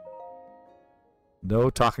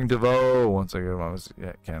 No talking to Vo. Once again, I was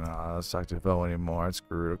cannot talk to Vo anymore. It's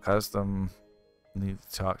Gerudo custom. Need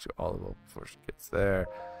to talk to all of Vo before she gets there.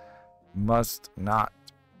 Must not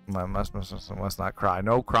cry.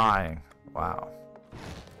 No crying. Wow.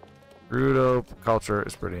 Gerudo culture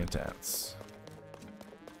is pretty intense.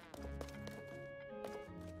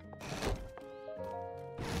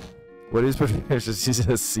 What is Patricia? She's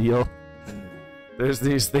a seal. There's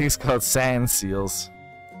these things called sand seals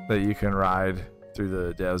that you can ride through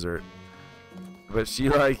the desert, but she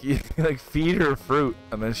like you like feed her fruit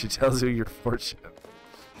and then she tells you your fortune.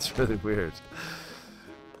 It's really weird.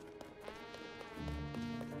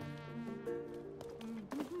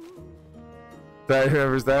 That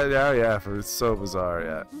remembers that? Yeah, yeah. It's so bizarre.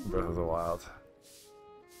 Yeah, Breath of the Wild.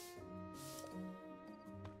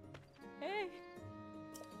 Hey.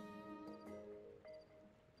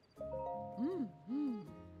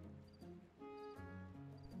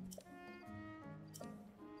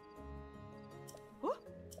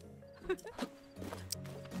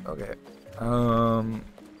 Okay.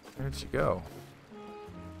 Where'd she go?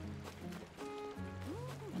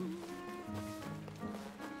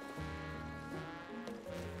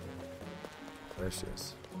 There she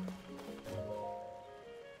is.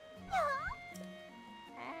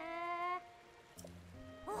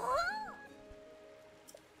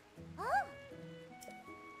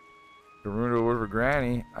 Garuda over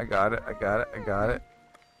Granny. I got it. I got it. I got it.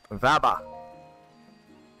 Vaba.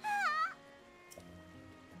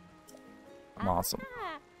 I'm awesome.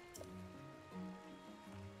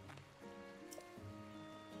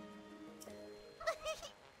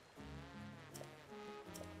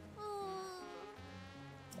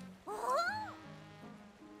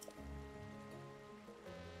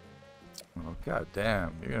 Oh, god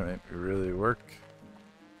damn. You're gonna make me really work.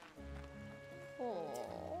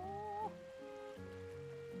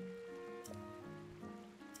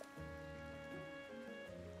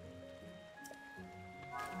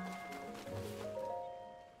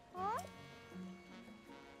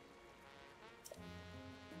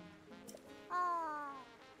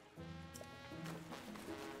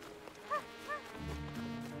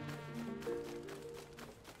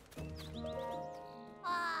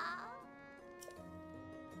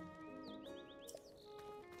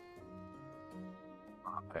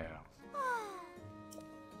 Damn.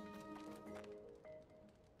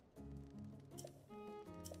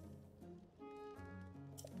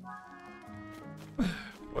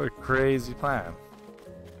 What a crazy plan.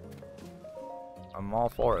 I'm all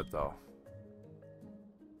for it though.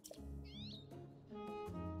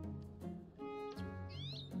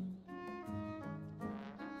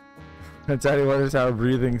 Daddy wonders how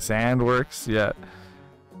breathing sand works. Yeah.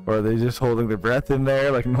 Or are they just holding their breath in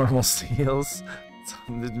there like normal seals?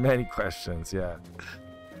 There's many questions, yeah.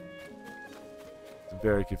 It's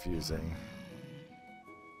very confusing.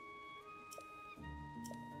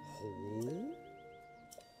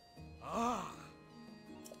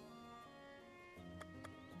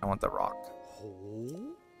 I want the rock.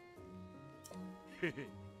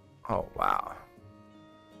 Oh, wow.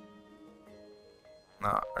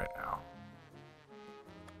 Not right now.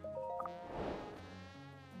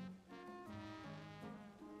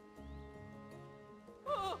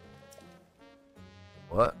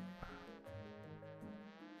 What?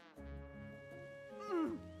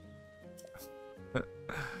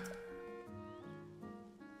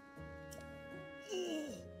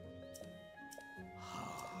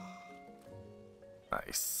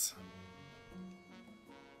 Nice.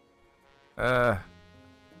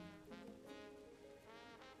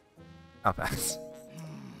 I'll pass.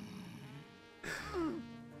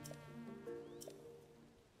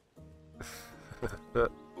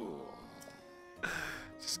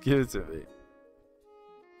 Just give it to me.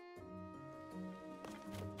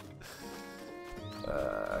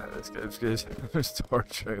 This guy's just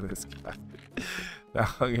torturing this guy. Now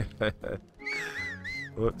I'm gonna.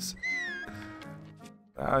 Whoops.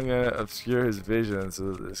 Now I'm gonna obscure his vision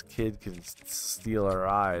so that this kid can steal a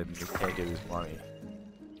ride and he can't get his money.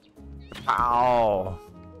 Ow!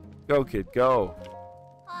 Go, kid, go!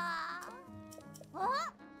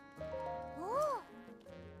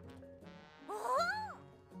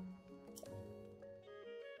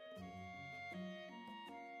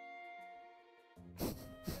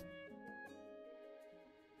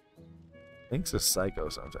 Link's a psycho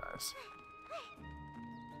sometimes.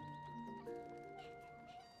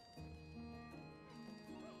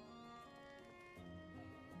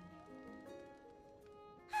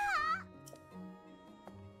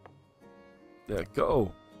 Yeah,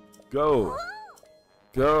 go! Go!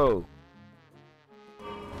 Go!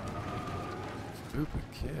 Stupid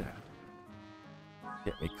kid.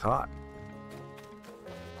 Get me caught.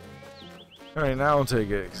 Alright, now I'll take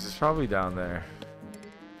it, because it's probably down there.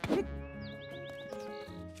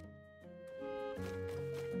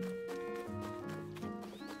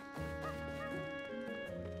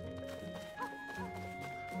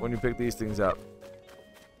 When you pick these things up,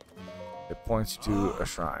 it points you to a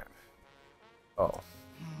shrine. Oh,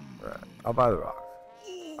 right. I'll buy the rock.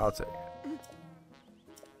 I'll take it.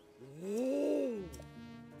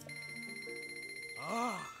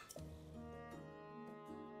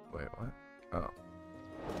 Wait, what? Oh.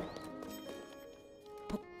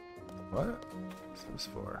 What? What's this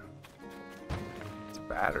for? It's a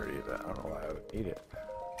battery, but I don't know why I would need it.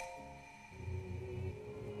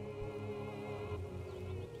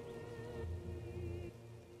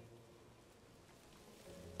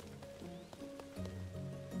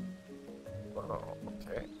 Oh,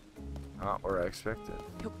 okay. Not where I expected.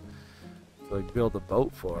 So like build a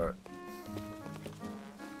boat for it.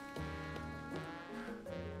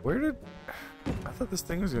 Where did... I thought this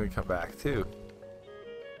thing was going to come back too.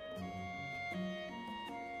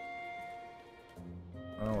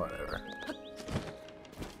 Oh, whatever.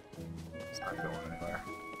 It's not going anywhere.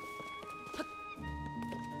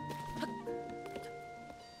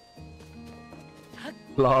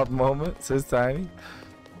 blob moment, says Tiny.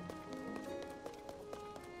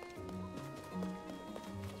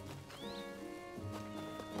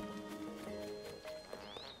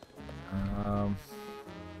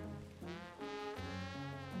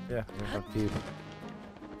 Yeah, I think I'll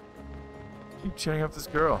keep cheering up this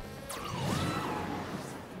girl.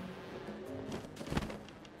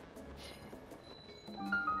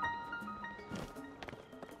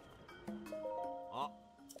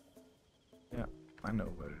 Yeah, I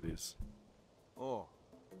know what it is. Oh.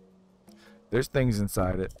 There's things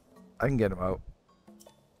inside it. I can get them out.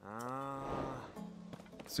 Ah.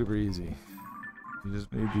 Super easy. You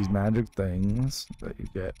just need these magic things that you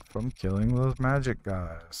get from killing those magic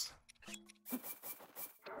guys.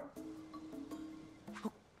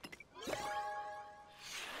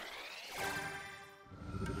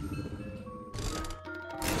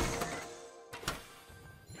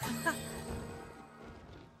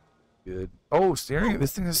 Good. Oh, steering.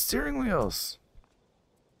 This thing has steering wheels.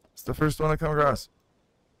 It's the first one I come across.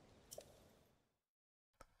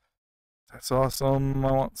 That's awesome.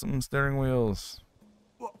 I want some steering wheels.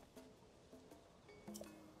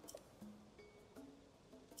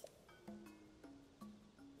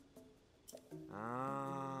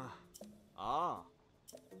 Ah. Ah.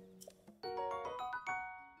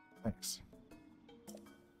 Thanks.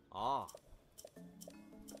 Ah.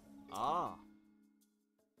 Ah.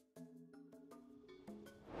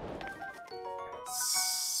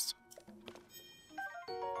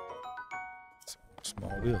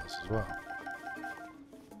 Small wheels as well.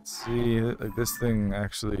 See, like this thing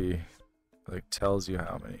actually like tells you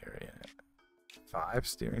how many are in it. 5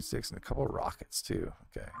 steering sticks and a couple rockets too.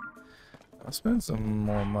 Okay, I'll spend some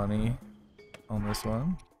more money on this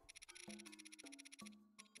one.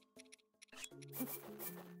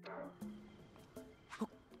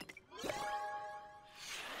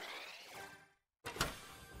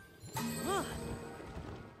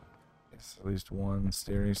 It's at least 1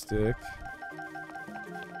 steering stick.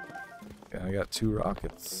 Okay, I got 2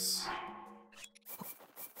 rockets.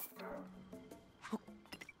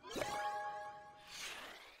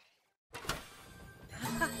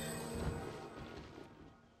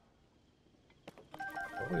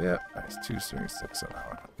 Oh yeah, nice 2 steering sticks on that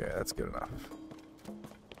one. Okay, that's good enough.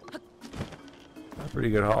 A pretty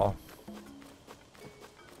good haul.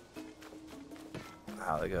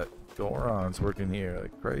 Wow, they got Gorons working here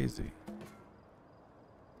like crazy.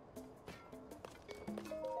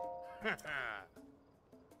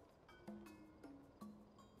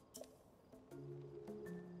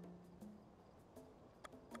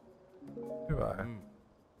 Goodbye.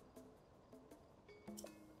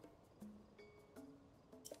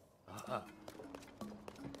 Oh.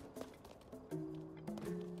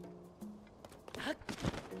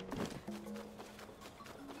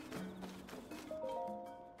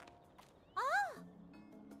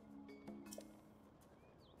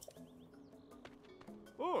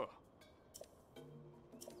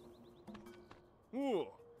 Oh.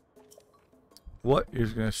 What? You're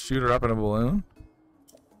just gonna shoot her up in a balloon?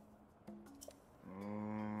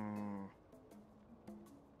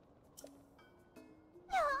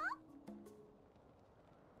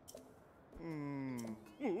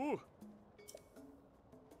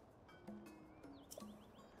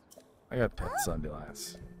 I got pet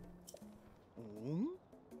Sundance.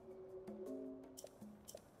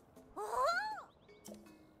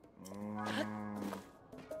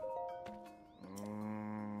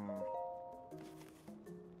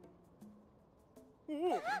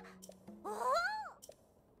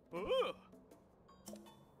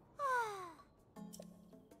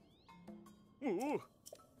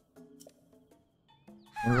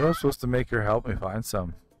 Was I supposed to make her help me find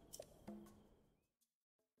some?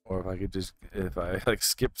 Or if I could just, if I like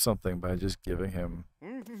skip something by just giving him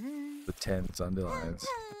the 10 Sundance.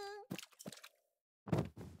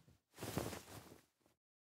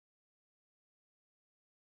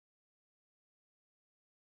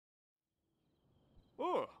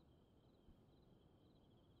 Oh.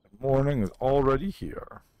 Morning is already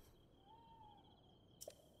here.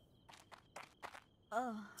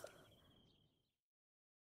 Oh.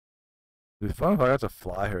 It'd be fun if I got to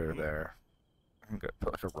fly her there. I can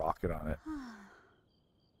put like a rocket on it.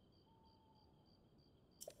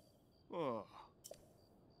 Oh.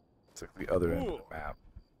 It's like the other end of the map.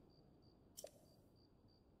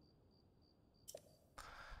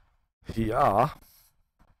 Yeah.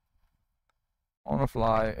 I want to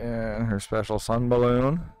fly in her special sun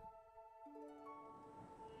balloon.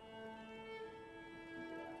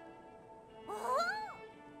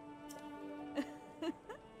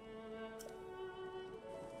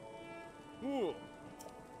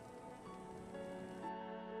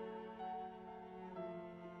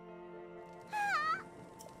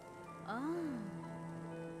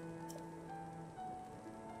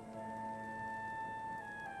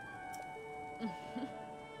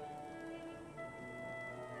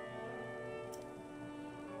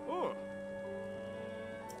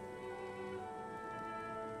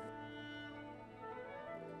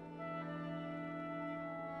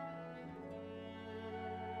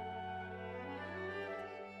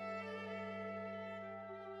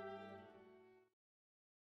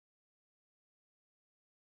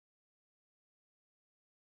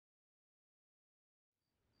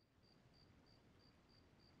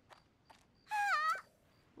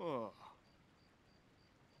 Oh.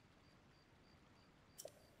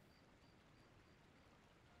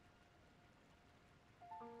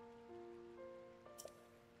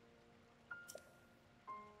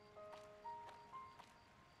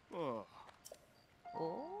 Oh.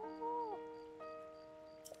 Oh.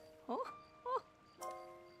 Oh.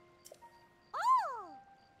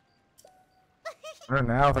 I don't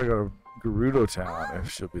know now if I go to Gerudo Town,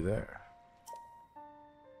 if she'll be there.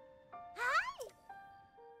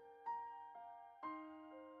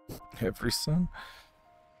 Every son?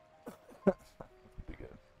 Be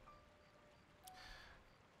good.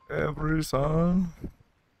 Every son?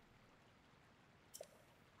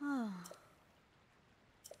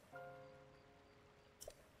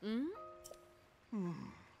 Hmm?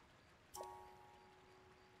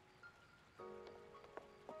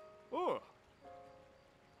 Oh.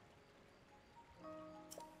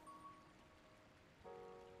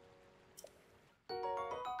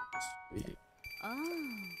 Sweet. Oh.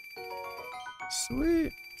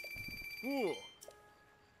 Sweet. Oh.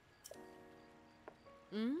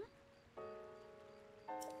 Hmm?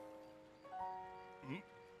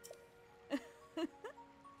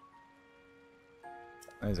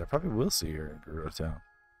 Nice. I probably will see her in Gerudo Town.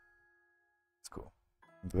 It's cool.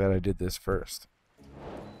 I'm glad I did this first.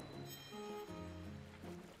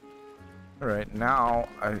 Alright, now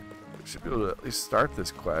I should be able to at least start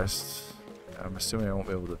this quest. I'm assuming I won't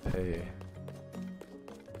be able to pay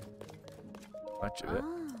much of it.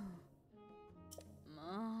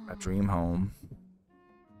 My dream home.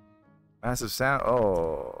 Massive sound.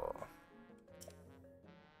 Oh.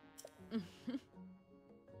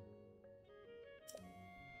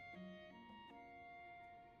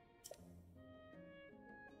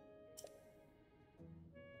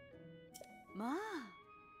 Ma.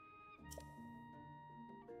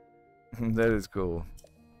 That is cool.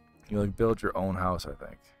 You like build your own house, I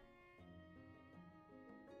think.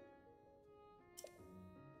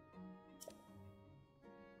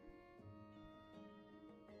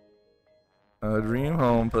 A dream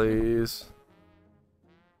home, please.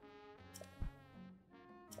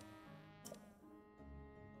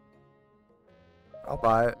 I'll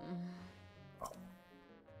buy it. Oh.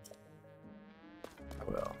 I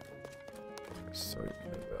will. So you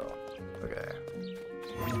will. Okay.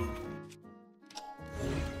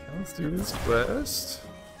 Let's do this quest.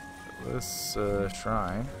 This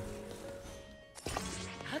shrine.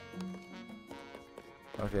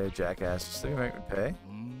 Okay, jackass. Just think make me pay.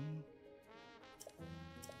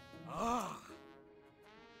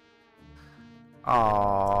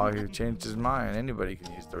 Oh, he changed his mind. Anybody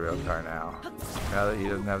can use the rail car now. Now that he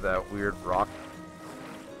doesn't have that weird rock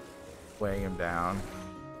weighing him down,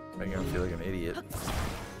 making him feel like an idiot. I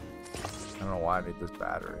don't know why I need this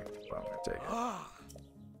battery, but I'm gonna take it.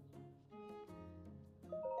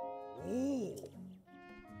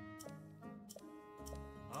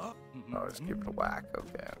 Oh, just give it a whack.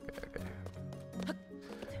 Okay.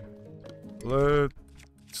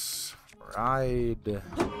 Let's ride.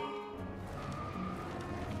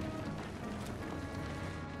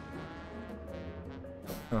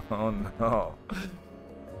 Oh no.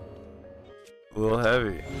 A little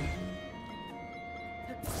heavy.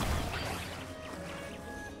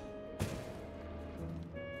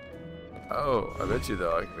 Oh, I bet you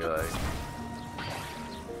though I can be like,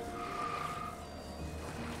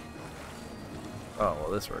 oh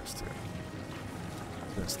well, this works too.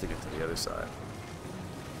 I'm gonna stick it to the other side.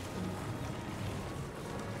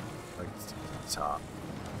 Like stick it to the top.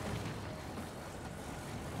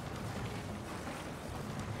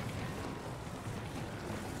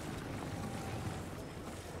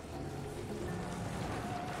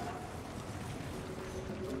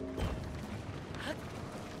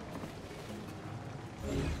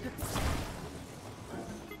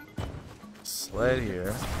 Sled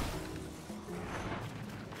here.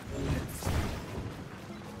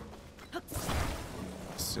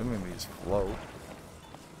 Assuming these float.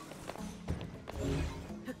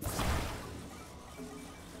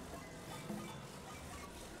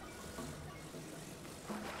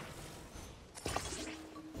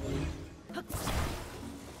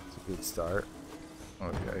 It's a good start. Oh,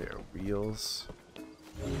 we got here wheels.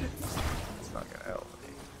 It's not gonna help me.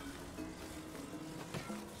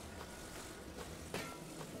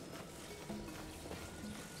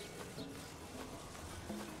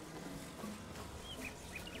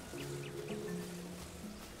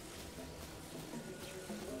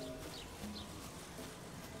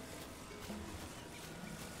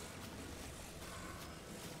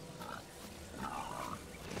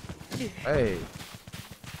 Hey.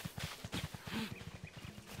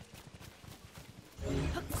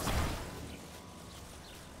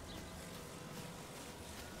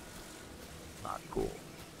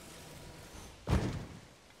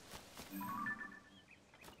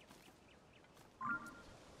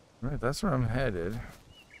 Right, that's where I'm headed.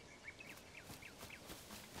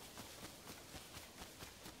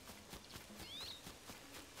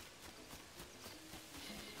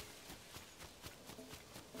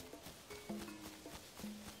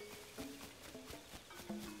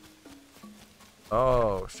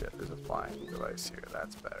 Oh shit, there's a flying device here.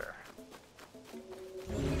 That's better.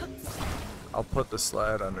 I'll put the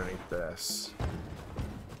sled underneath this.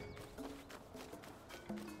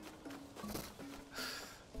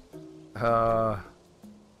 A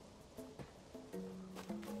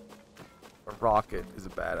rocket is a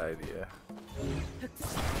bad idea.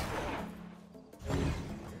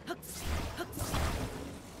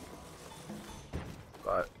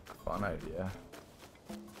 But a fun idea.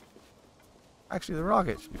 Actually, the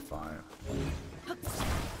rocket should be fine.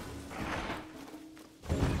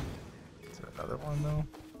 Is there another one though?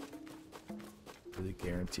 Really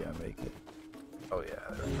guarantee I make it. Oh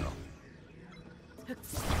yeah, there we go.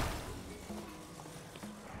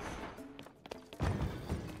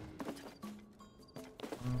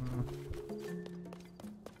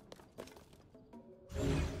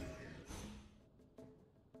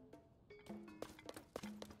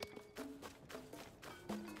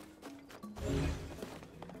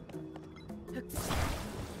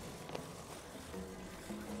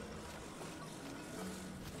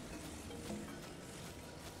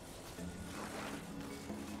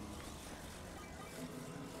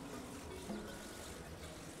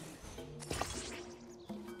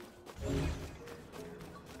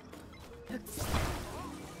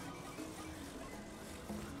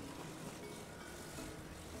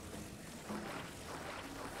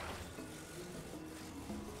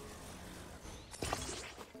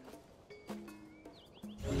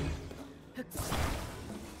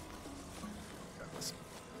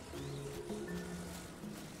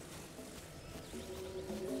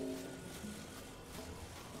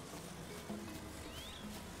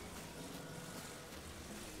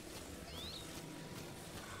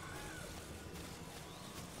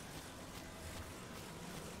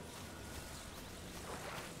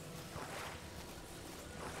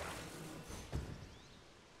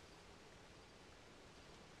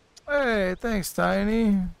 Hey, thanks,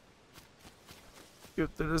 Tiny.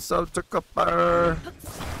 Give to the sub to cupper.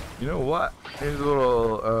 You know what? Here's a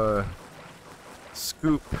little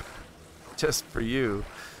scoop just for you.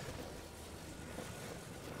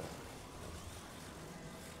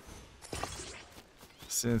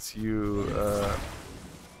 Since you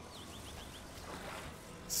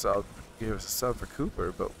gave us a sub for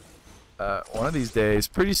Cooper, but one of these days,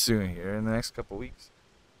 pretty soon here in the next couple weeks,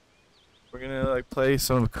 we're gonna like play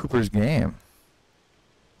some of Cooper's game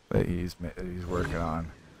that he's working on.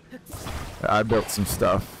 I built some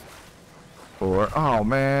stuff for. Oh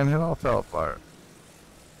man, it all fell apart.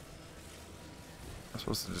 I'm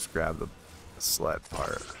supposed to just grab the sled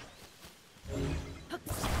part.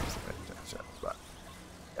 But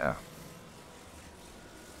yeah,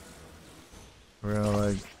 we're gonna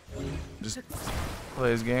like just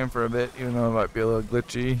play his game for a bit, even though it might be a little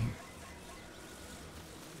glitchy.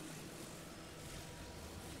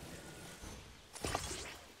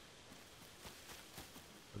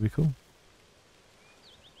 That'd be cool.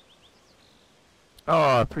 Oh,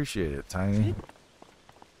 I appreciate it, Tiny.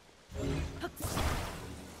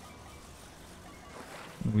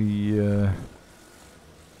 We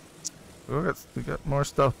got more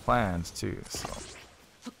stuff planned too, so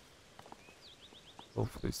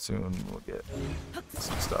hopefully soon we'll get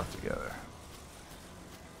some stuff together.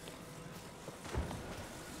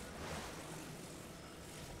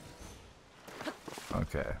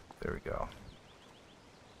 Okay, there we go.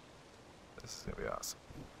 This is gonna be awesome.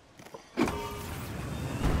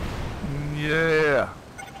 Yeah.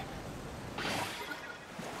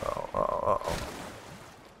 Oh.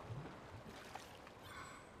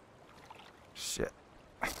 Shit.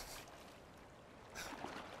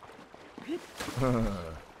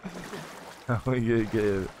 How we gonna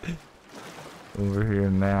get over here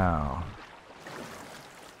now?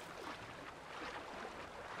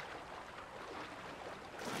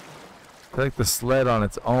 I feel like the sled on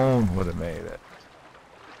its own would have made it,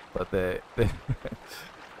 but they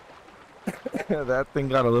that thing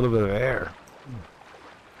got a little bit of air.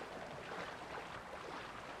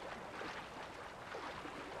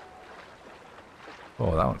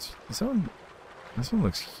 Oh, this one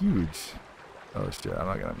looks huge. Oh shit, I'm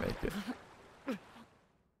not gonna make it.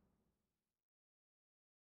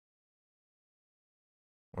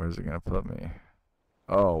 Where's it gonna put me?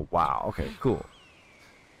 Oh wow, okay, cool.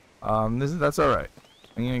 That's all right.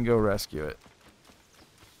 I'm gonna go rescue it.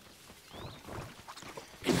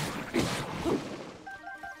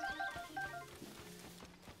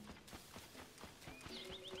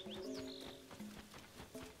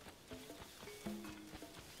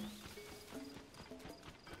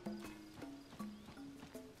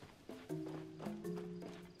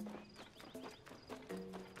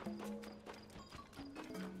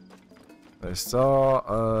 I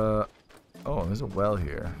saw, oh, there's a well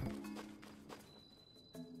here.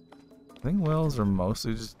 I think wells are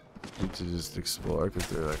mostly just to just explore because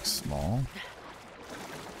they're like small.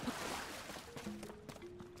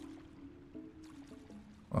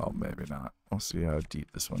 Well, maybe not. We'll see how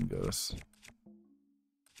deep this one goes.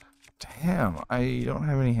 Damn, I don't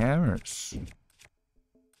have any hammers.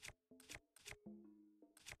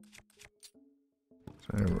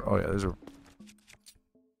 Oh yeah, there's a...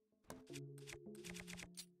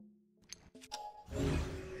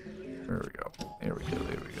 There we go. There we go.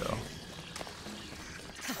 There we go.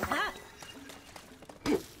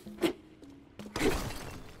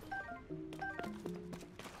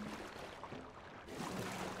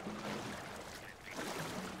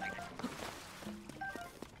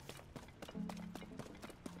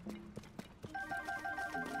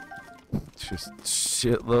 Just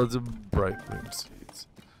shitloads of bright bloom seeds.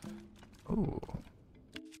 Ooh.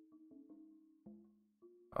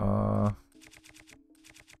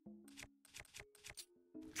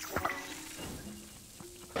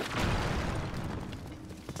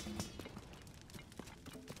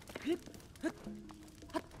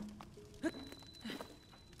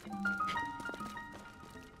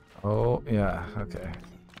 Oh, yeah, okay.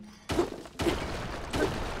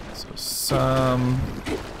 So some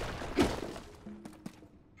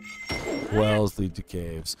wells lead to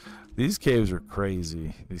caves. These caves are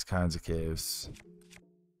crazy, these kinds of caves.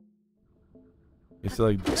 You have to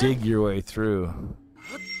like dig your way through.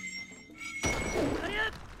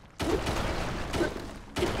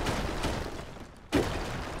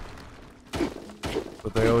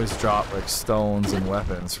 But they always drop like stones and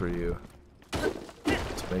weapons for you to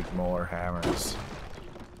make more hammers.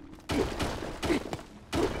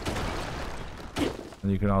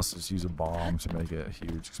 And you can also just use a bomb to make it a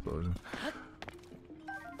huge explosion.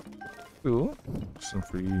 Cool. Some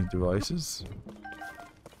free devices.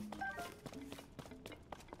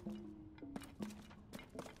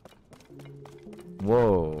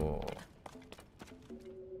 Whoa.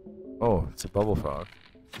 Oh, it's a bubble frog.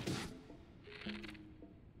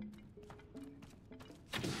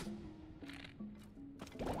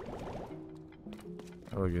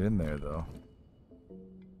 How do I get in there though?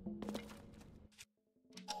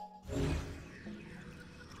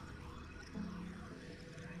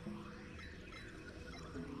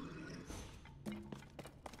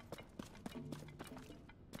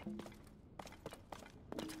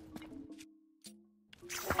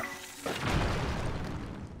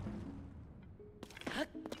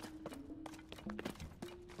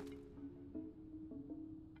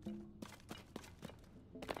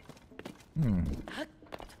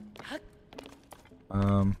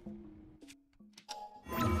 I'm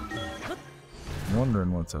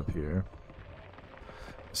wondering what's up here.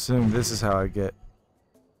 Assume this is how I get...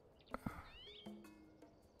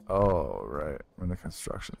 Oh, right. I'm in the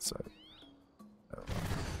construction site.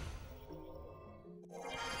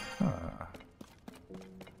 Huh.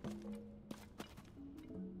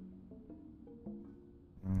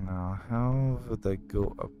 Now, how would they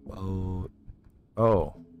go about...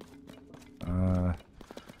 Oh.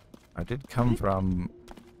 I did come from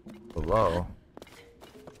below.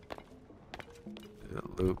 Did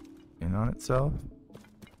it loop in on itself?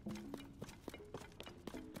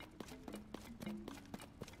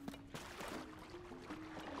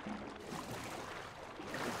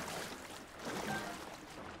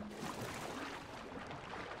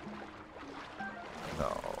 No.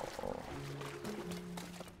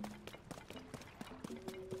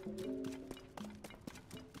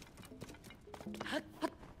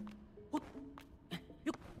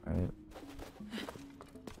 Right.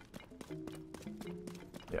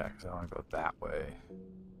 Yeah, because I want to go that way.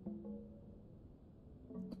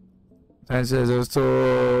 And it says, I was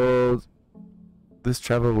told this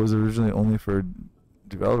travel was originally only for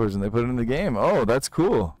developers and they put it in the game. Oh, that's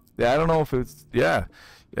cool. Yeah, I don't know if it's... Yeah,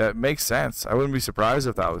 it makes sense. I wouldn't be surprised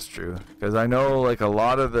if that was true. Because I know, like, a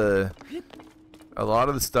lot of the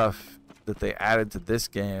stuff that they added to this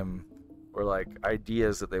game were, like,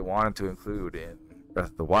 ideas that they wanted to include in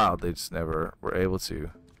Breath of the Wild. They just never were able to.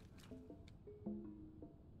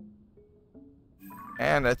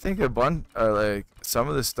 And I think a bunch, like, some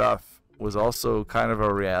of the stuff was also kind of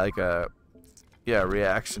a reaction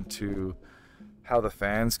to how the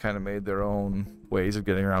fans kind of made their own ways of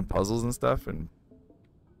getting around puzzles and stuff and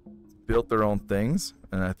built their own things.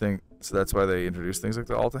 And I think so that's why they introduced things like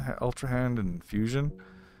the Ultra Hand and Fusion,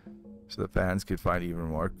 so that fans could find even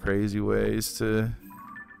more crazy ways to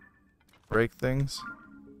break things.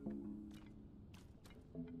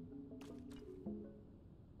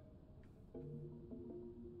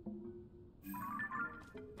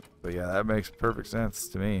 But But yeah, that makes perfect sense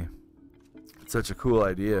to me. It's such a cool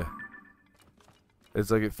idea. It's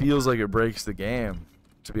like it feels like it breaks the game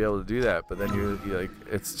to be able to do that, but then you like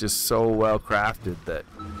it's just so well crafted that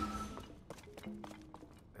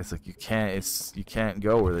it's like you can't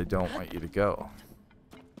go where they don't want you to go.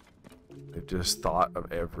 They've just thought of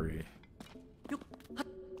every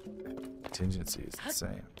contingency. It's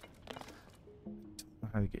insane. I don't know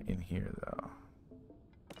how to get in here though.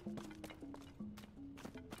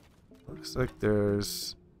 Looks like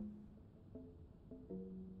there's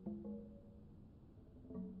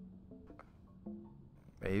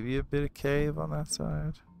maybe a bit of cave on that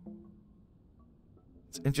side.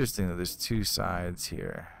 It's interesting that there's two sides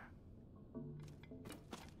here.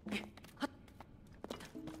 There's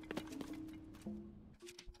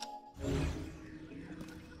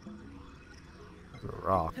a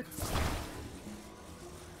rock.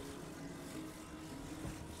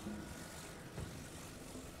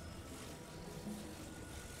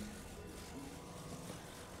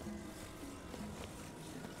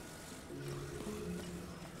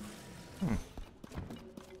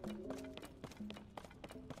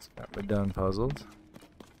 Got me done puzzled.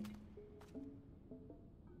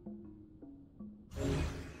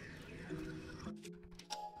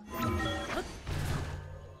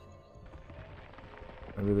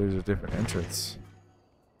 Maybe there's a different entrance.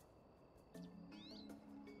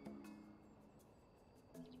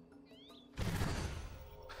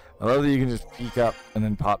 I love that you can just peek up and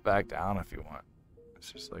then pop back down if you want.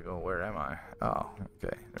 It's just like, oh, where am I? Oh,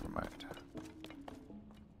 okay, never mind.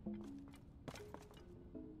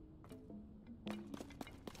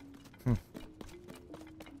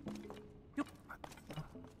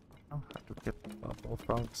 I'll have to get the bubble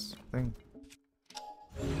frogs thing.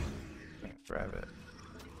 Can't grab it.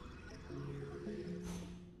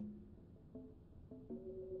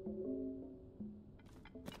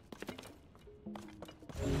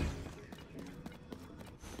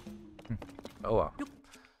 Oh well.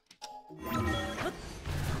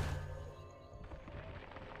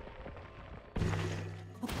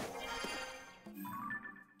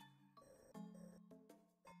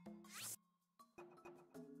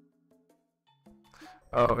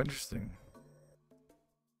 Oh, interesting.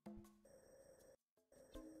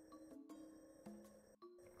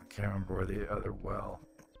 I can't remember where the other well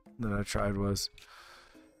that I tried was.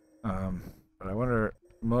 But I wonder,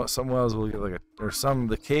 some wells will get like a, or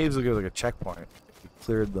the caves will get like a checkpoint if you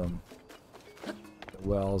cleared them. The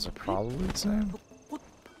wells are probably the same.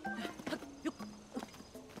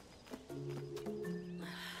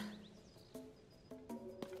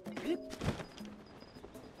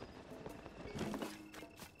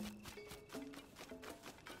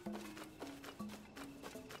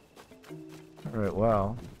 Alright,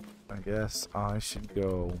 well, I guess I should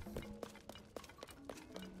go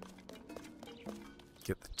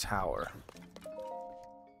get the tower.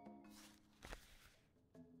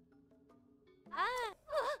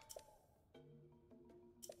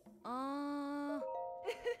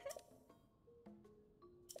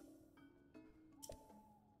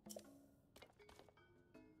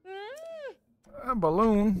 A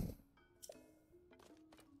balloon.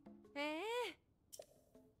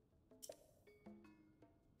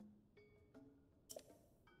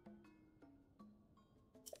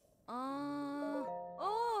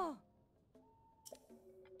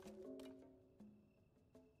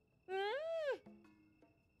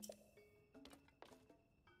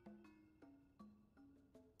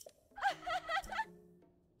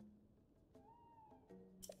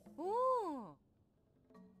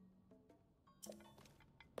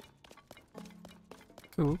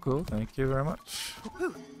 Cool, cool. Thank you very much.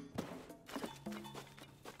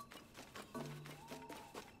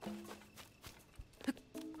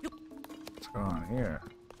 What's going on here?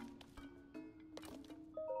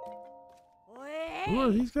 Who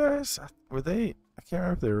are these guys? Were they? I can't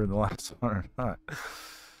remember if they were in the last one or not.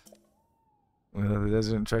 Well, the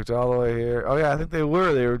desert checked all the way here. Oh yeah, I think they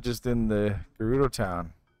were. They were just in the Gerudo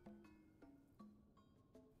town.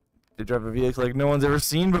 They drive a vehicle like no one's ever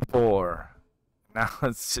seen before. Now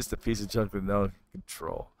it's just a piece of junk with no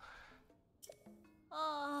control.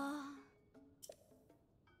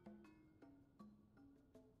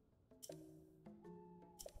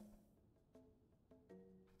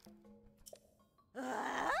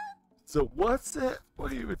 So what's it?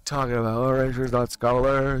 What are you even talking about? All rangers, not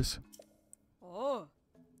scholars. Oh.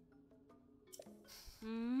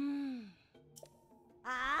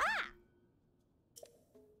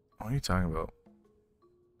 What are you talking about?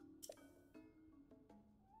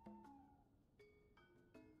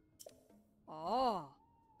 Oh.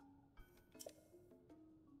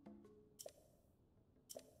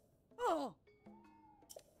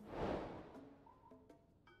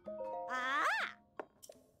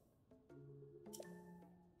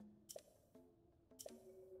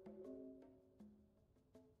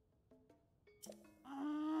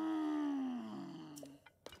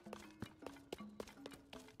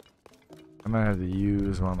 might have to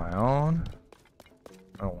use one of my own.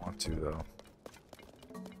 I don't want to though.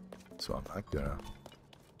 So I'm not gonna.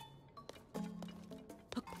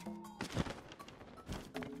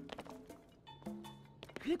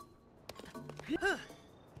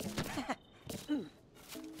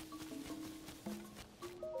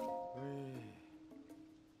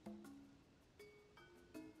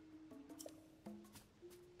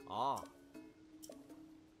 Ah.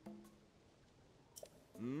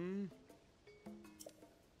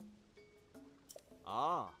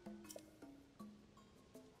 Ah.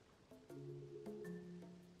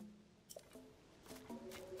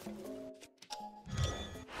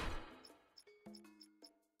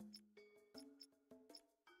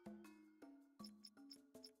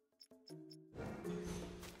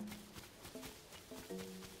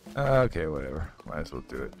 Okay, whatever. Might as well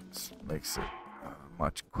do it. This makes it a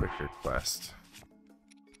much quicker quest.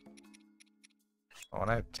 Oh,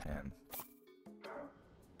 and I have 10.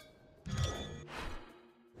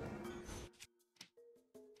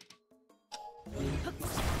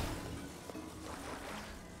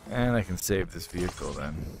 And I can save this vehicle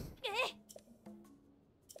then.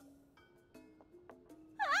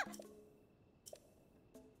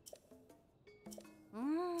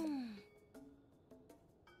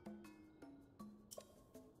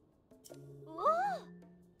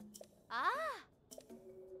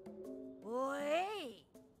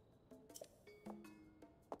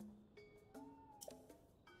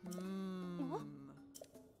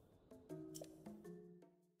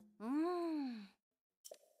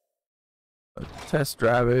 Let's test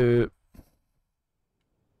drive it.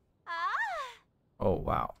 Oh,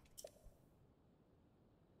 wow.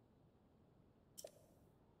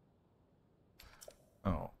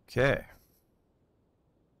 Okay.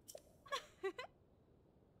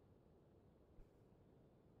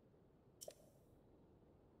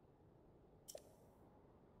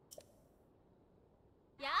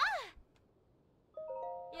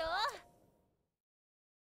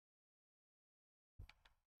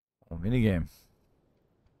 Oh, minigame.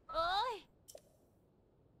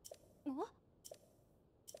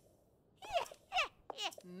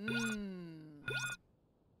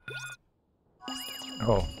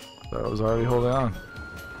 Oh, that was already holding on.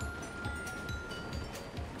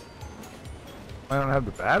 I don't have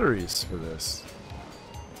the batteries for this.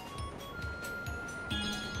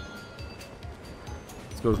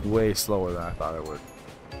 This goes way slower than I thought it would.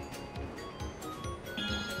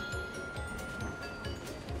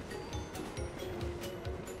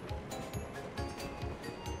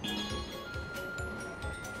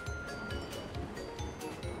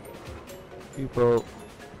 People,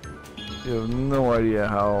 you have no idea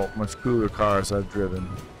how much cooler cars I've driven.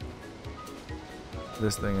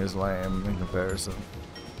 This thing is lame in comparison.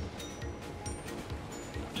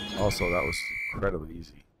 Also, that was incredibly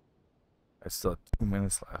easy. I still have 2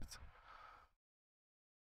 minutes left.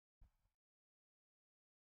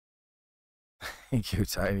 Thank you,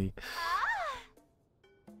 Tiny.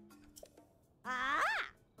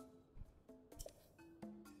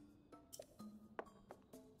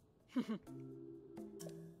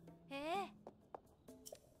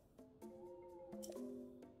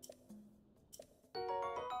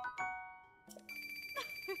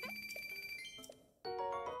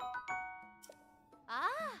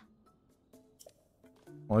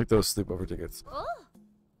 I like those sleepover tickets.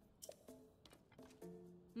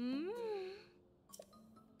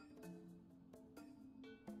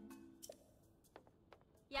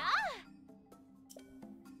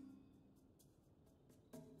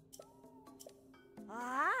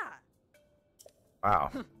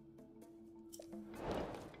 Wow. Like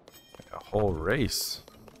a whole race.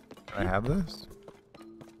 Can I have this?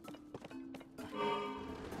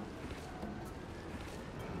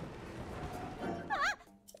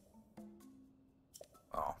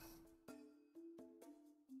 Oh.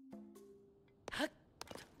 Okay.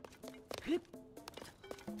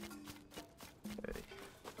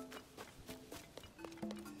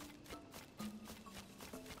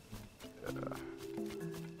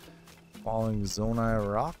 Falling Zonai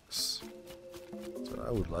rocks. That's what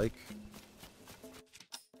I would like.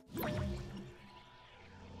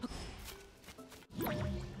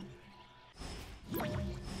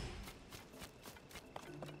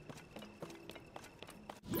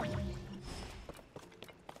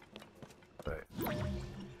 Right.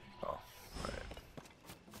 Oh, right.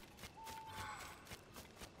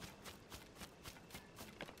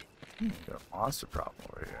 Got a monster problem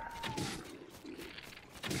over here.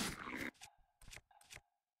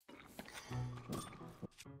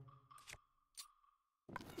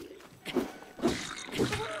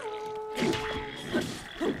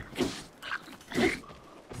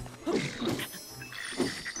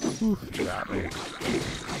 Oof, you got me.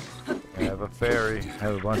 I have a fairy. I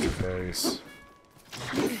have a bunch of fairies.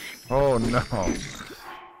 Oh no.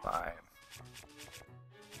 Fine.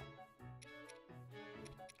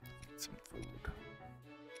 Some food.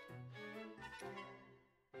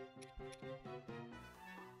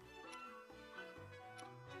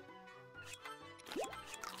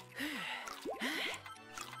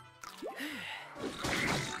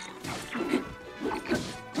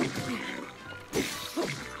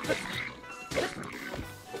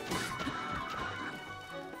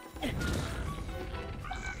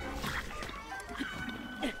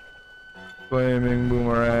 Flaming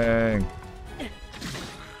boomerang.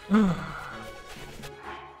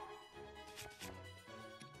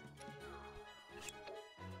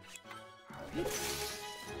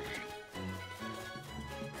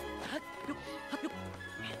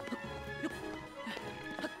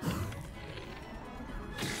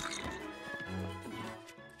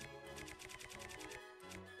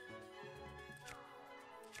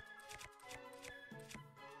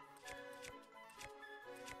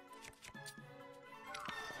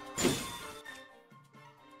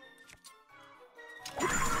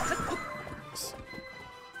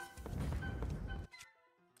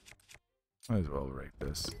 Might as well rake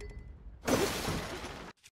this.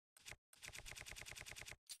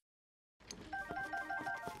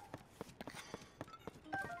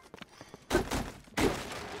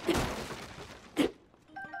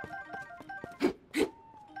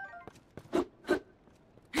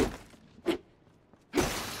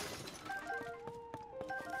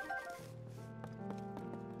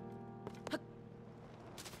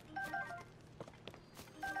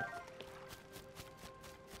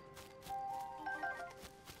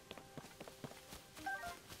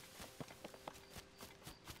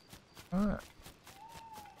 Alright.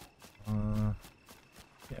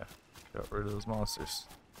 Yeah. Got rid of those monsters.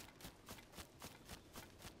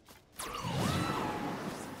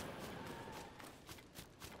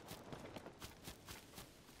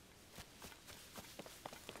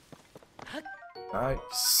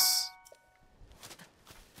 Nice.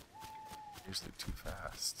 Usually too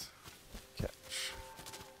fast. Catch.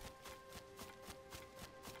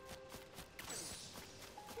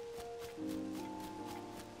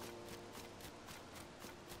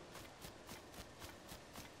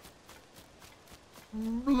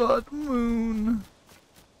 Blood moon.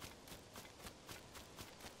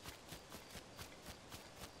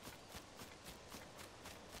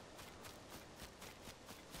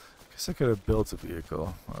 Guess I could have built a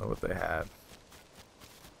vehicle. I don't know what they had,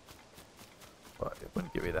 but it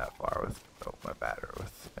wouldn't get me that far with my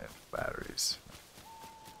batteries.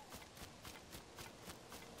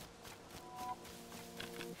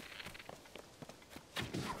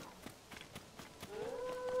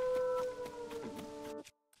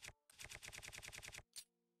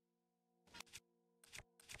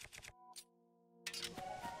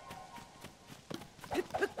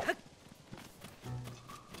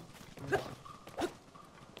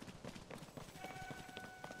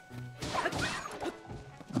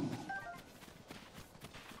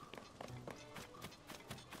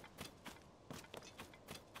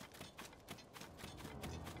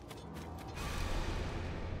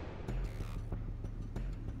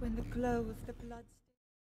 When the glow of the blood.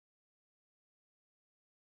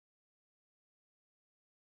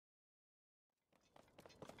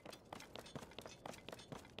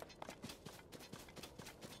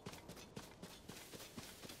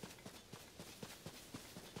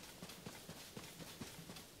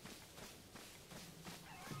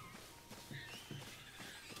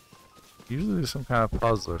 Usually there's some kind of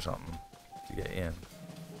puzzle or something to get in.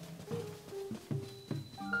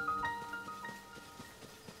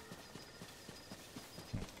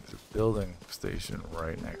 There's a building station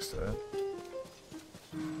right next to it.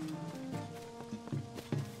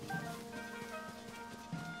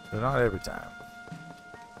 But not every time.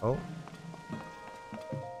 Oh.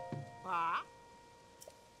 Ah.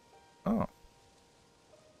 Oh.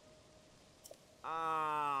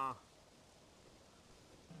 Ah.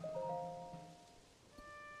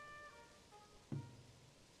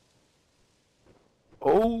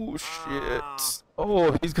 Oh shit.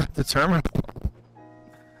 Oh, he's got the terminal.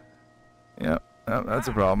 Yep, that's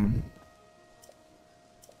a problem.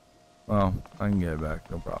 Well, I can get it back,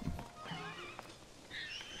 no problem.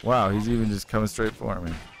 Wow, he's even just coming straight for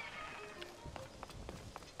me.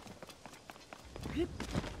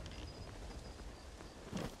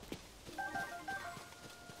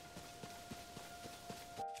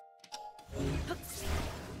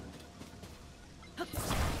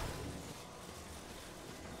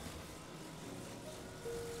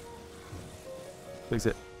 Fix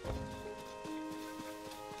it.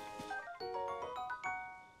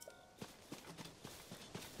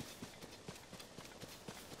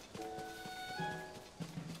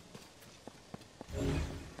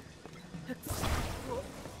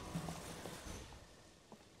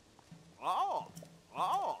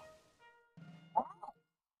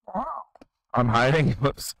 I'm hiding.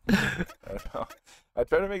 Whoops. I don't know. I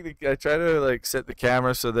try to like set the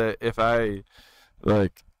camera so that if I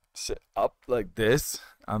like sit up like this,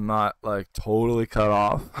 I'm not like totally cut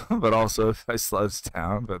off, but also if I slouch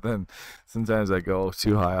down, but then sometimes I go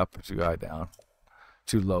too high up or too high down,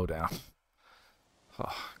 too low down.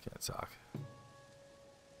 Oh, can't talk.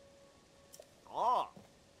 Oh.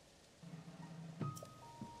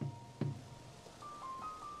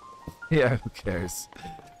 Yeah, who cares?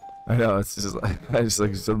 I know, it's just like I just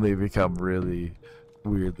like suddenly become really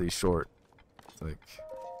weirdly short. It's like,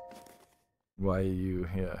 why are you?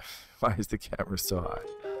 Yeah, why is the camera so high?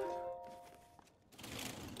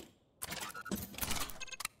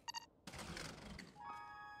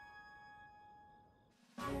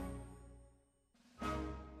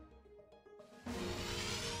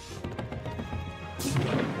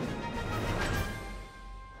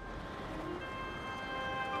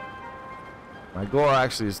 My goal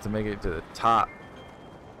actually is to make it to the top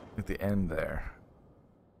at the end there.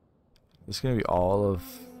 This is gonna be all of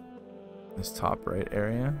this top right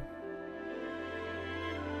area.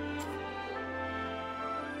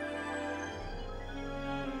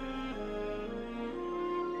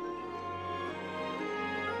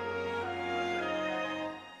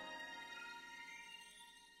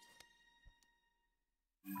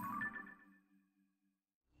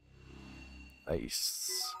 Nice.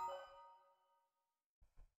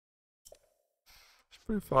 It's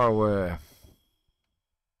pretty far away.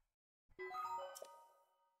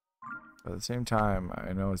 But at the same time,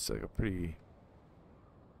 I know it's like a pretty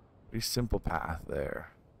simple path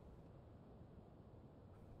there.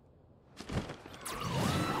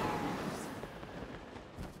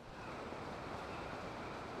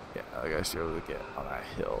 Yeah, like I should be able to get on that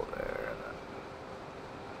hill there.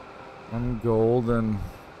 I'm golden.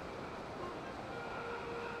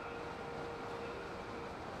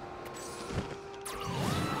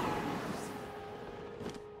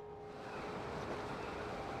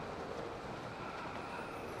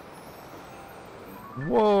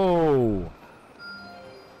 Whoa!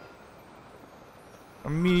 A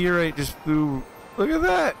meteorite just flew. Look at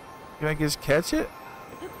that! Can I just catch it?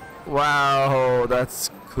 Wow, that's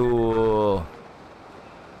cool.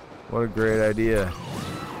 What a great idea.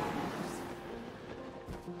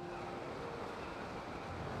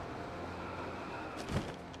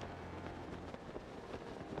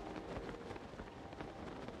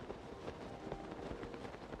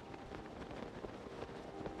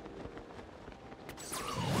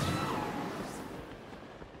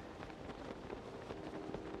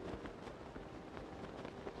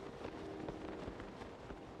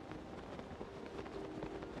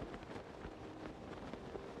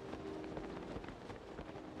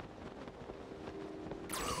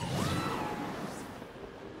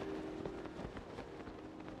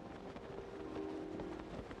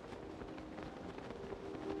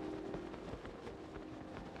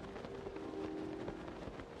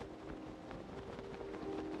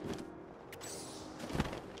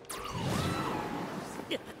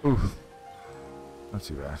 Oof. Not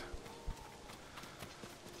too bad.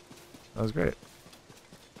 That was great.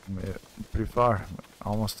 Made it pretty far.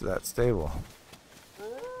 Almost to that stable.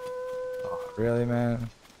 Oh, really, man?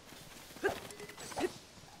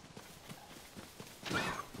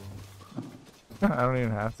 I don't even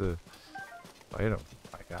have to fight him.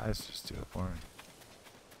 My guys just do it for me.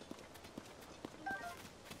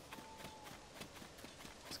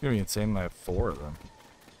 It's gonna be insane. I have 4 of them.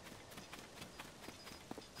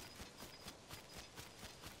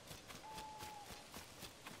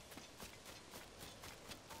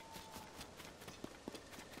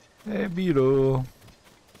 Hey, beetle.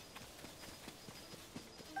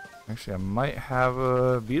 Actually, I might have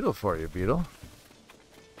a beetle for you, beetle.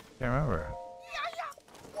 Can't remember.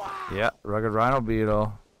 Yeah, rugged rhino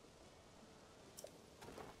beetle.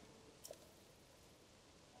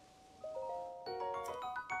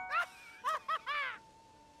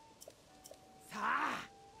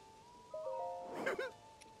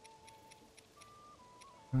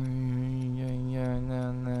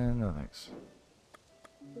 No thanks.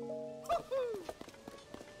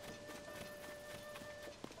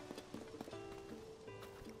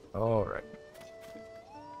 All right.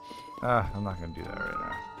 I'm not gonna do that right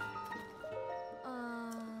now.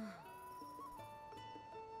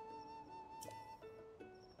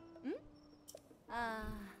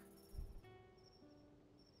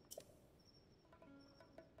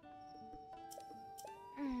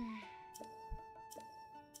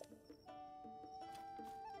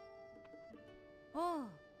 Oh.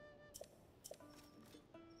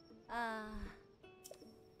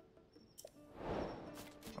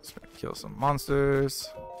 Let's kill some monsters.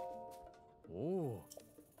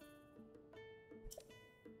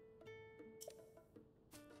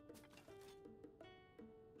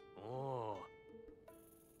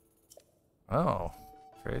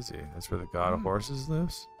 Crazy. That's where the god of horses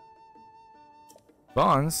lives?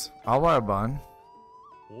 Buns? I'll buy a bun.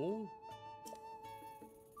 Oh.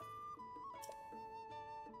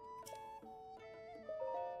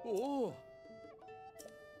 Oh.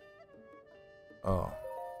 Oh.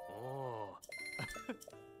 Oh.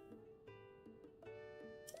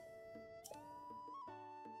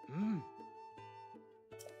 Mm.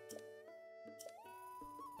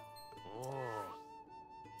 Oh.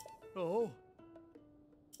 Oh.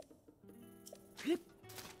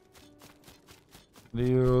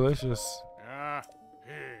 Delicious. Ah.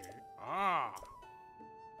 Hey. Ah.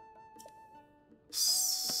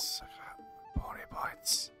 Pony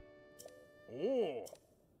bites. Oh.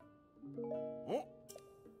 Oh.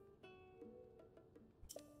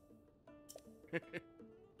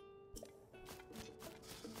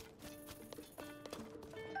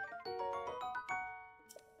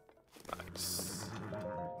 Nice.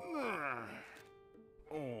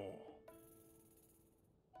 Oh.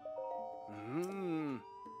 Mm.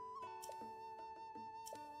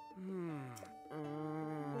 Mm.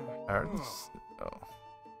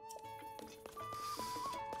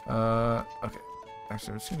 Okay.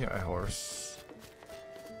 Actually, I'm just gonna get my horse.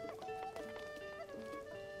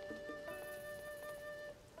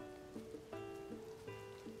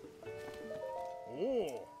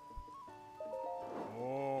 Oh.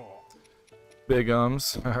 Oh.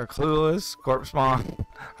 Bigums. Clueless. Corpse Mon.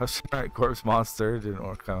 I was trying to write Corpse Monster. Didn't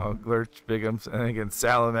work out. Lurch. Bigums. And then again,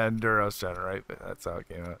 Salamander. I was trying to write, but that's how it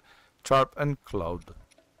came out. Charp and Cloud.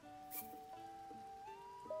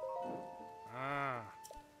 Ah.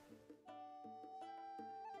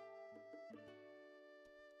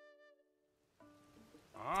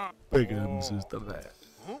 Ah. Bigums is the best.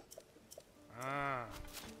 Ah.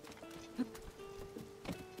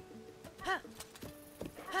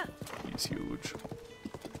 He's huge.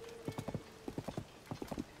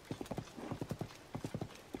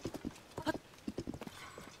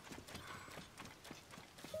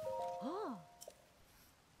 Oh.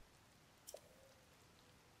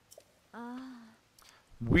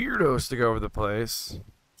 Weirdos to go over the place.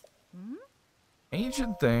 Hmm?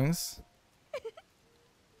 Ancient things.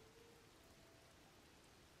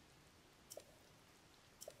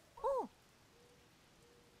 Oh.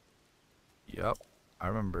 Yep. I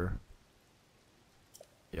remember.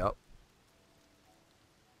 Yep.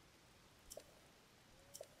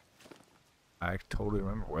 I totally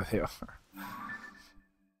remember where they are. Ah.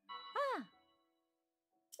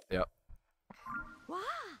 Yep. Wow.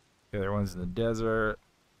 The other one's in the desert.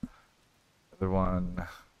 The other one.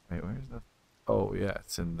 Wait, where's the. Oh, yeah,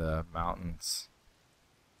 it's in the mountains.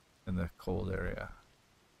 In the cold area.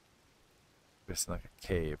 It's like a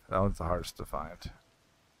cave. That one's the hardest to find.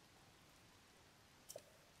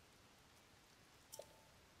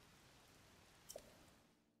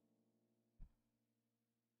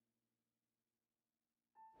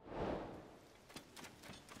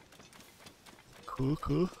 Cool,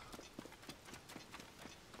 cool.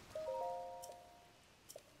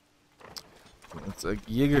 It's like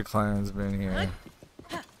Yiga Clan's been here.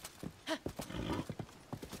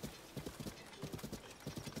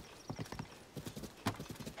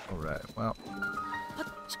 Alright, well.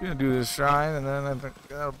 Just gonna do this shrine and then I think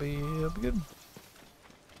it'll be good.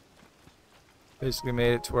 Basically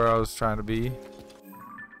made it to where I was trying to be.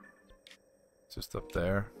 Just up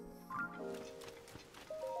there.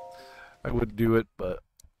 I would do it, but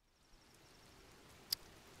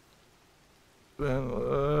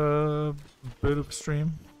a bit of a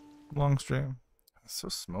stream, long stream. It's so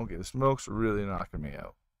smoky. The smoke's really knocking me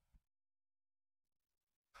out.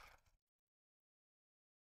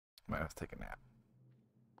 Might have to take a nap.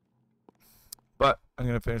 But I'm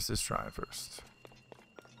gonna finish this shrine first.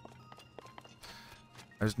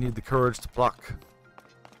 I just need the courage to pluck.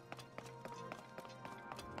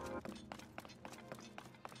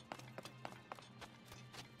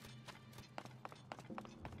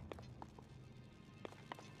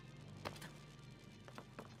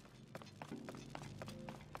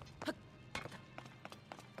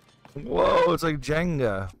 Whoa, it's like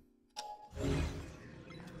Jenga.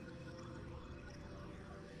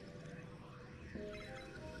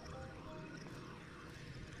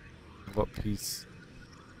 What piece?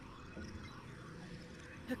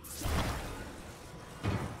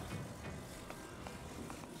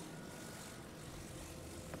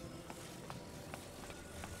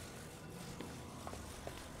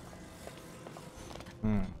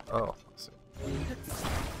 Oh. Let's see.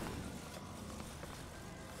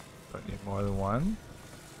 Do I need more than one?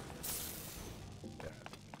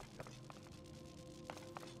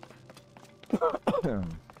 Yeah.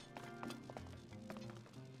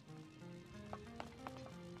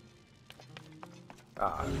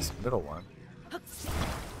 Ah, this middle one.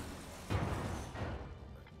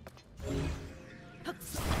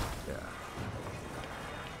 Yeah.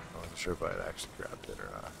 I wasn't sure if I had actually grabbed it or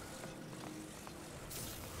not.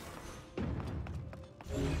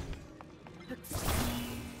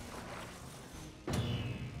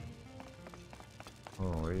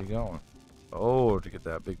 Oh, where are you going? Oh, to get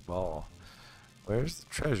that big ball. Where's the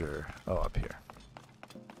treasure? Oh, up here.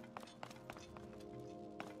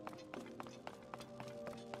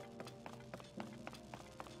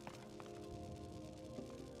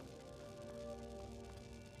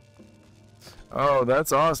 Oh,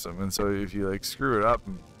 that's awesome. And so if you like screw it up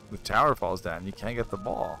and the tower falls down, you can't get the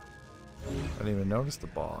ball. I didn't even notice the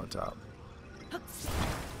ball on top.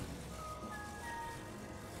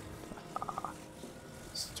 Ah,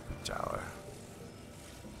 stupid tower.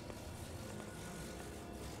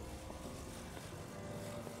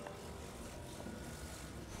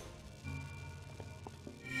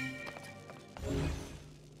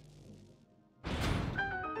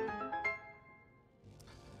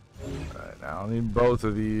 Alright, now I'll need both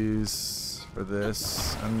of these for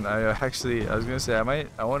this. And I was gonna say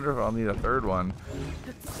I wonder if I'll need a third one.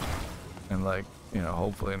 And like, you know,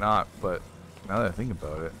 hopefully not, but now that I think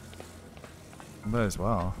about it, I might as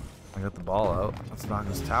well. I got the ball out. Let's knock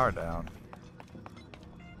this tower down.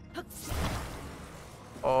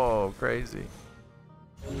 Oh, crazy.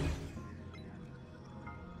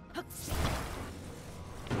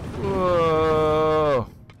 Whoa!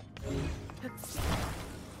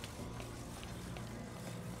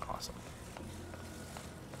 Awesome.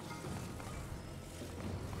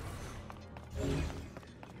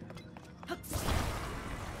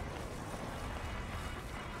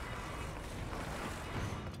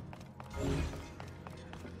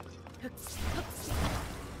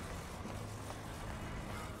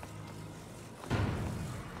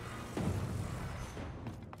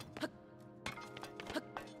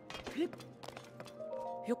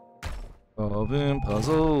 Solving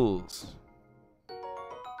puzzles.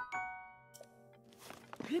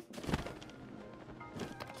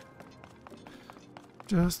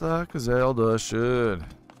 Just like a Zelda should.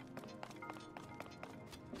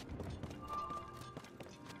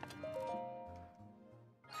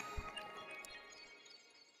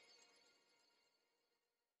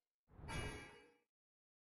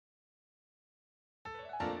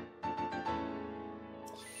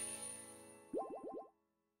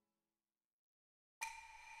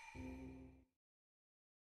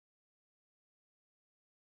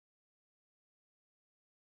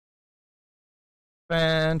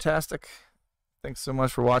 Fantastic. Thanks so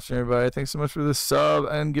much for watching, everybody. Thanks so much for the sub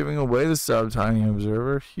and giving away the sub, Tiny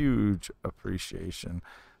Observer. Huge appreciation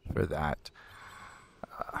for that.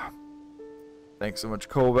 Thanks so much,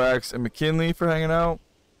 Kovacs and McKinley, for hanging out.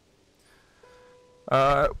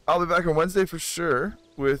 I'll be back on Wednesday for sure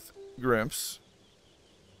with Grimps,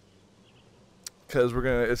 because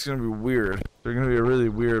it's gonna be weird. They're gonna be a really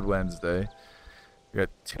weird Wednesday. We got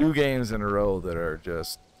 2 games in a row that are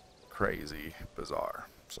just crazy bizarre,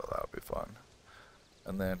 so that'll be fun.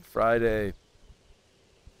 And then Friday,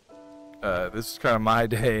 this is kind of my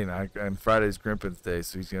day, and Friday's Grimpen's day,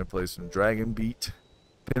 so he's gonna play some Dragon Beat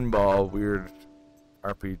pinball, weird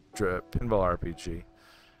pinball RPG,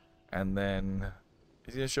 and then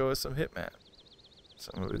he's gonna show us some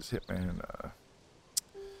some of his Hitman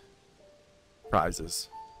prizes.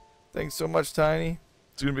 Thanks so much, Tiny.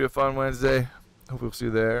 It's gonna be a fun Wednesday. Hope we'll see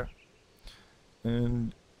you there,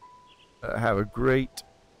 and have a great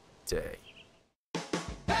day.